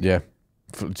immediately. Yeah.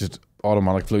 Just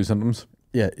automatic flu symptoms.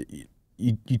 Yeah.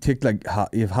 You take like,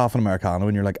 you have half an Americano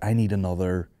and you're like, I need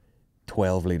another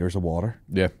 12 litres of water.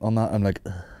 Yeah. On that. I'm like,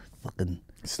 fucking.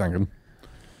 Stinking.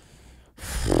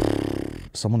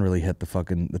 Someone really hit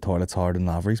the toilets hard in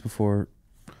Lavery's before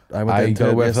I went into got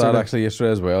it away with that yesterday. actually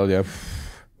yesterday as well, yeah.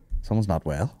 Someone's not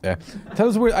well. Yeah. Tell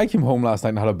us where I came home last night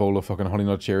and had a bowl of fucking Honey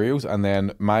Nut Cheerios, and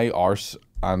then my arse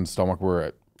and stomach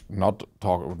were not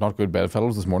good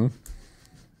bedfellows this morning.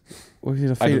 Well, you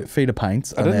had feed of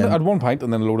pints. I had 1 pint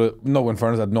and then a load of, no, in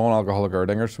fairness, I had non-alcoholic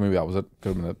Erdingers, so maybe that was it.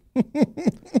 Could have been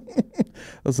it.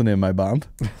 That's the name of my band.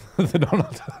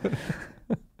 The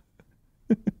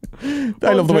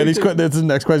I love the way these this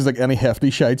next question is like, any hefty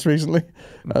shites recently?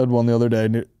 I had one the other day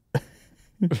near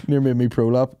me.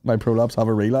 My prolapse have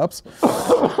a relapse.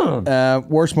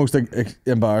 Worst, most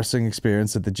embarrassing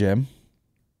experience at the gym?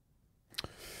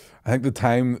 I think the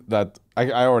time that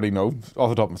I already know off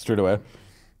the top straight away.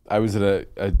 I was at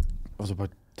I was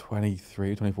about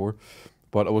 23, 24,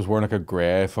 but I was wearing like a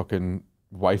grey fucking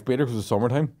wife beater because it was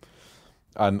summertime.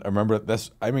 And I remember this,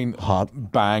 I mean, hot,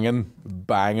 banging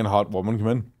hot woman come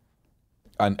in,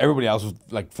 and everybody else was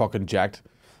like fucking jacked,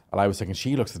 and I was thinking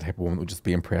she looks the type of woman that would just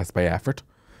be impressed by effort.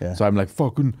 Yeah. So I'm like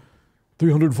fucking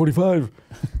 345,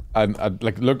 and I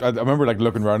remember like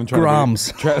looking around and trying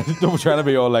to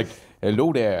be all like,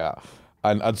 hello there,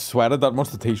 and I'd sweated that much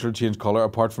the t-shirt changed colour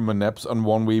apart from my nips and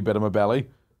one wee bit of my belly,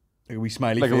 like a wee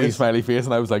smiley face,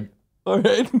 and I was like,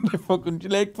 alright, fucking, do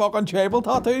you like fucking tribal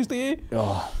tattoos, do you?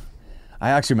 Oh. I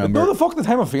actually remember. No, the fuck, the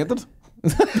time I fainted. The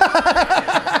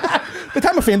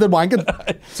time I fainted wanking.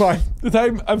 Sorry. The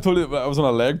time, I've told you, I was on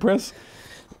a leg press.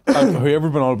 And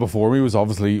whoever been on it before me was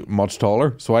obviously much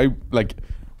taller. So I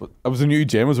was a new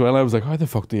gym as well. I was like, how the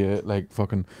fuck do you, like,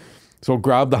 fucking. So I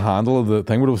grabbed the handle of the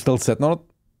thing, but it was still sitting on it.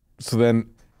 So then,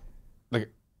 like,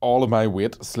 all of my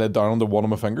weight slid down onto one of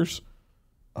my fingers.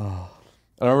 Oh.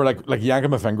 And I remember, like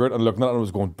yanking my finger out and looking at it and it was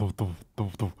going, doof, doof,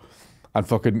 doof, doof. And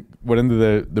fucking went into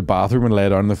the bathroom and lay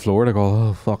down on the floor and I go,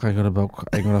 oh fuck, I'm gonna book.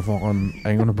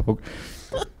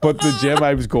 But the gym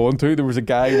I was going to, there was a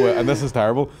guy and this is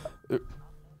terrible.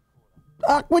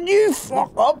 When you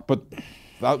fuck up. But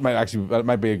that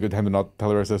might be a good time to not tell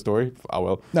the rest of the story. I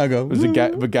will. Now go. There's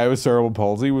the guy with cerebral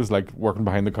palsy was like working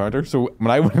behind the counter. So when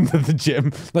I went into the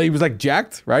gym, like, he was like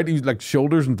jacked, right? He was like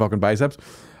shoulders and fucking biceps.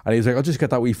 And he was like, I'll just get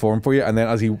that wee form for you. And then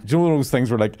as he, do you know one of those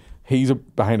things where like, he's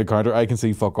behind the counter, I can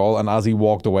see fuck all. And as he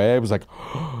walked away, I was like,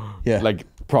 yeah, like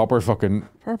proper fucking.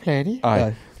 Fair play, lady.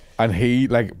 Aye. And he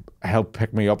like helped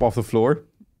pick me up off the floor.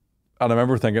 And I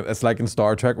remember thinking, it's like in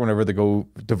Star Trek whenever they go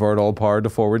divert all power to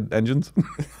forward engines.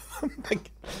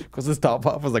 Like, because his top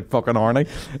half was like fucking horny.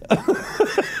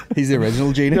 He's the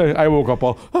original genie. Yeah, I woke up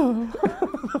all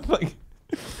like,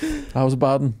 that was a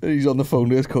bad one. He's on the phone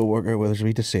to his co-worker with his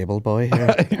wee disabled boy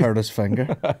here, hurt his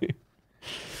finger.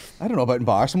 I don't know about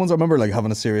embarrassing ones. I remember like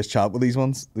having a serious chat with these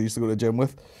ones they used to go to the gym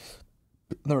with.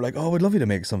 And they were like, oh, we'd love you to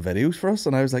make some videos for us.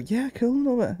 And I was like, yeah, cool,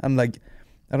 no way. And like,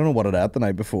 I don't know what it had the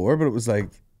night before, but it was like,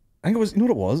 I think it was, you know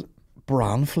what it was?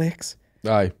 Bran flakes.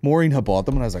 Aye. Maureen had bought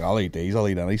them and I was like, I'll eat these, I'll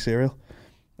eat any cereal.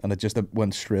 And it just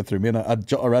went straight through me. And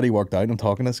I'd already worked out and I'm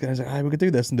talking to this guy. I was like, aye, we could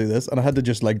do this and do this. And I had to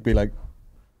just like be like,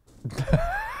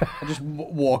 I just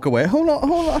walk away. Hold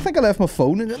on. I think I left my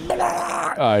phone. And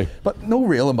aye. But no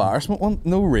real embarrassment one.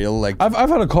 No real like. I've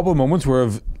had a couple of moments where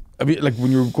like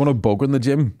when you're going to bulk in the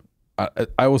gym, I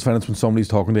always find it's when somebody's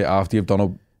talking to you after you've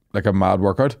done a mad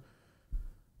workout.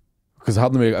 Because I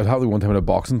had one time at a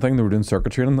boxing thing, they were doing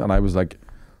circuit training, and I was like,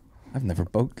 I've never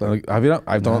bulked. Like, have you not?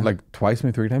 I've done it like twice,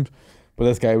 maybe 3 times. But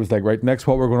this guy was like, right, next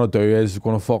what we're going to do is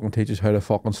going to fucking teach us how to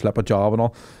fucking slip a job and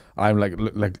all. I'm like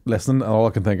listening, and all I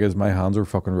can think is my hands are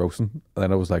fucking roasting. And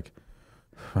then I was like,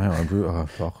 hang on, bro, oh,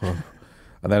 fuck off.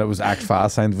 And then it was act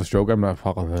fast, signs of a stroke. I'm not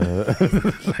fucking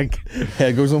like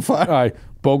Head goes on fire. I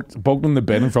bugged in the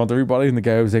bin in front of everybody, and the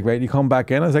guy was like, "Right, you come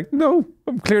back in." I was like, "No,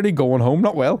 I'm clearly going home,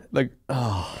 not well." Like,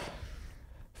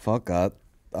 Fuck that.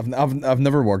 I've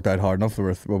never worked out hard enough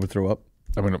where we throw up.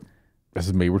 I mean, this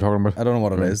is me we're talking about. I don't know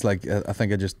what it is. Like, I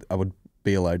think I would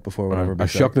bail out before whatever. I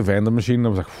shook the vending machine and I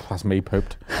was like, that's me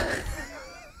pooped.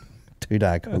 2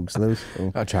 Diet Cokes those.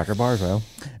 Oh. A Checker bar as well.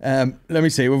 Let me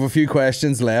see. We have a few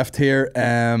questions left here.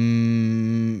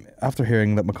 After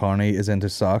hearing that McCartney is into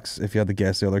socks, if you had to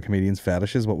guess the other comedians'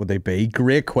 fetishes, what would they be?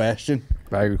 Great question.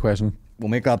 Very good question. We'll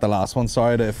make that the last one.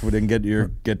 Sorry if we didn't get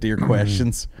to your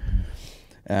questions.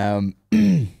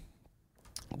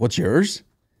 What's yours?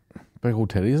 Big old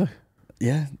titties.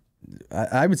 Yeah,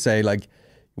 I would say like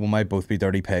we might both be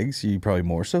dirty pigs. You probably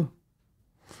more so.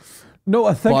 No,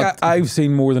 I think But- I've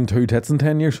seen more than 2 tits in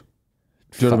 10 years.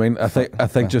 Do you know what I mean? I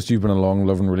think just you've been in a long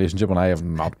loving relationship and I have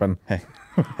not been. Hey,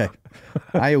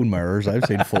 I own mirrors. I've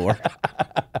seen 4.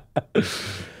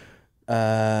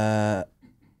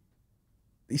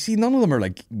 You see, none of them are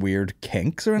like weird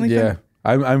kinks or anything. Yeah,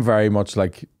 I'm very much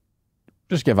like,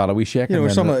 just give that a wee shake. You know,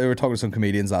 and we then were talking to some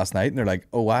comedians last night, and they're like,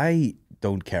 "Oh, I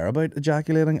don't care about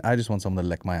ejaculating. I just want someone to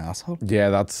lick my asshole." yeah,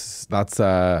 that's That's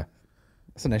an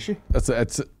issue. it's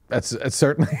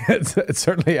certainly it's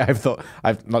certainly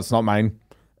it's not mine.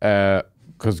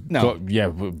 Because No.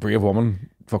 brave woman,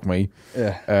 fuck me.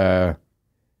 Yeah,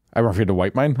 I'm afraid to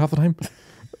wipe mine half the time.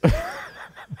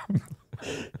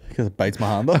 because it bites my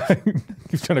hand off.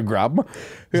 He's trying to grab me.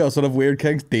 Who else would have weird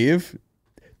kinks? Dave.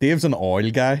 Dave's an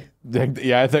oil guy,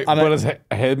 Yeah, I think, And but it's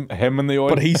him in the oil.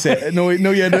 but he said no,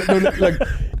 like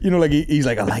like he's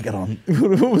like I like it on.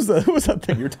 What was that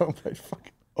thing you were talking about?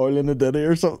 Fucking oil in a ditty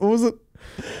or something. What was it?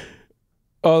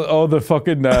 oh the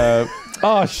fucking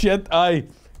oh shit! I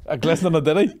glistening a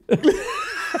ditty.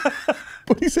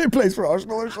 But he said he plays for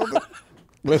Arsenal or something.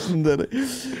 Listen, did it?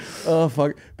 Oh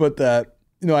fuck! But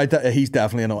he's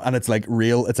definitely and it's like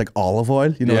real. It's like olive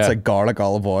oil. You know, it's Yeah. like garlic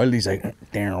olive oil. And he's like,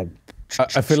 down.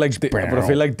 I feel like,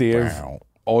 Dave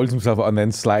oils himself and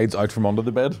then slides out from under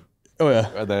the bed, Oh yeah,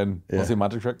 and then what's the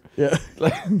magic trick? yeah.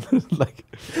 Like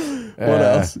What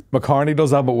else? McCartney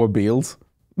does that, but with beals.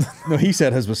 No, he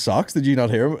said his was socks. Did you not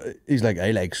hear him? He's like,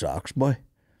 I like socks, boy.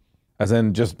 As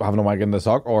in just having a wank in the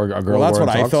sock, or a girl. Well, that's what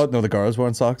wearing I socks? thought. No, the girls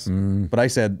wearing socks. But I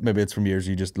said maybe it's from years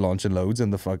you just launching loads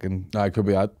in the fucking Nah, it could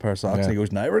be that. pair of socks. Yeah. And he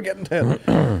goes, now we're getting to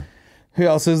it. Who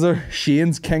else is there?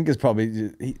 Shane's kink is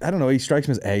probably, I don't know, he strikes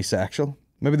me as asexual.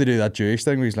 Maybe they do that Jewish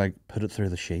thing where he's like, put it through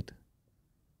the sheet.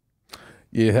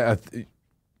 Yeah.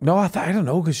 I don't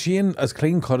know, because Shane, as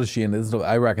clean cut as Shane is,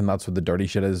 I reckon that's what the dirty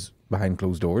shit is behind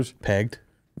closed doors. Pegged.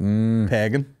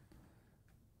 Pegging.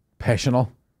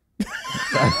 Passional.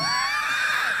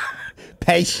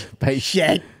 Pesh.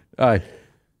 Shit. Aye.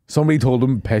 Somebody told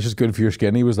him pesh is good for your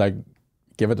skin. He was like,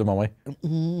 give it to mummy.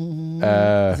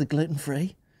 Is it gluten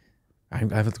free? I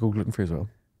have to go gluten free as well.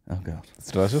 Oh god.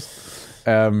 It's delicious.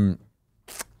 Who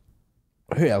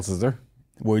else is there?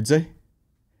 Woodsy.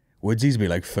 Woodsy's be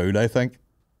like food, I think.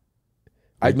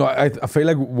 I feel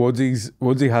like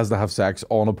Woodsy has to have sex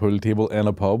on a pool table in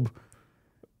a pub.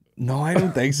 No, I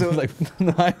don't think so. Like,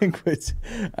 no, I think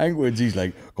Woodsy's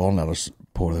like, go on, let us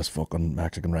pour this fucking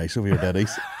Mexican rice over your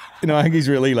daddies. You know, I think he's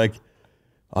really like,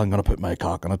 I'm gonna put my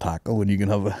cock on a tackle and you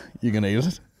can eat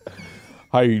it.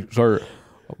 Hi, sir.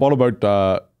 What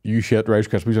about you shit Rice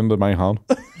Krispies into my hand?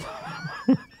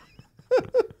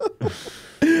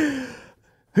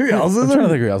 Who else I'm is trying to there?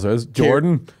 think who else there is.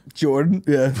 Jordan. Jordan,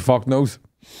 yeah. Fuck knows.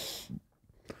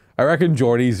 I reckon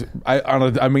Geordie's.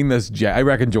 I mean this. I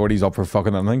reckon Geordie's up for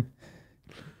fucking anything.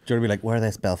 Jordan be like, wear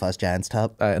this Belfast Giants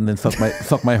top. And then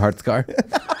fuck my heart scar. Is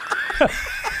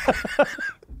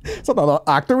that not an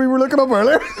actor we were looking up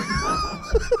earlier?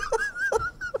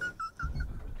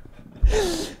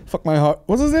 Fuck my heart.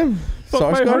 What's his name?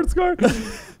 Fuck my heart scar.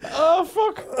 Oh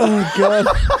fuck. Oh god.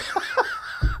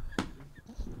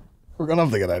 We're gonna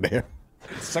have to get out of here.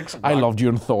 6 o'clock. I loved you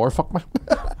in Thor. Fuck my.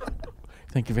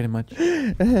 Thank you very much.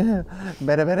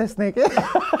 Better sneaky.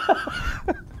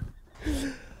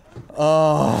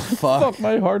 Oh fuck. Fuck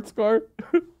my heart scar.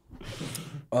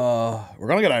 We're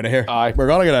gonna get out of here. Aye. We're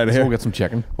gonna get out of here. We'll get some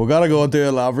chicken. We gotta go and do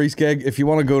a Lavery's gig. If you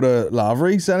want to go to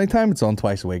Lavery's anytime, it's on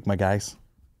twice a week, my guys.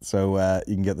 So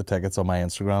you can get the tickets on my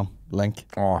Instagram link.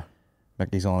 Oh,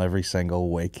 Micky's on every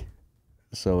single week.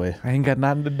 So I ain't got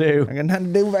nothing to do. I got nothing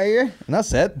to do about you. And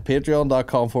that's it.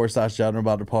 Patreon.com/General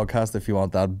Banter Podcast if you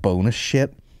want that bonus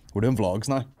shit. We're doing vlogs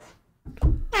now.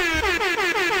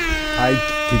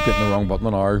 I keep getting the wrong button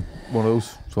on one of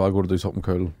those, so I'll go to do something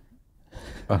cool.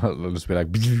 I'll just be like,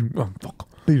 oh, fuck.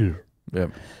 Yeah.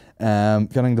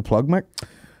 Anything to plug, Mick?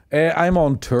 I'm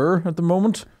on tour at the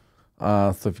moment.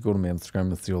 So if you go to my Instagram,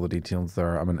 you'll see all the details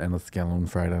there. I'm in Enniskillen on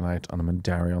Friday night, and I'm in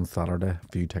Derry on Saturday. A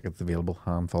few tickets available,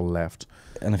 handful left.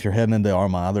 And if you're heading into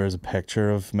Armagh, there is a picture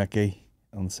of Mickey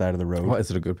on the side of the road. What, is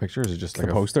it a good picture? Or is it just like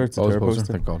a poster? It's a tour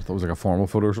poster. Thank God. That was like a formal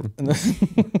photo or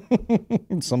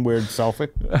something. Some weird selfie.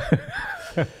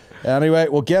 Anyway,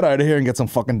 we'll get out of here and get some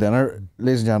fucking dinner.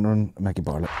 Ladies and gentlemen, Micky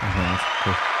Bartlett.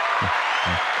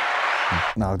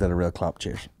 Now I did a real clap.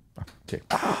 Cheers. Okay.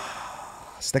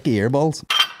 Sticky earballs.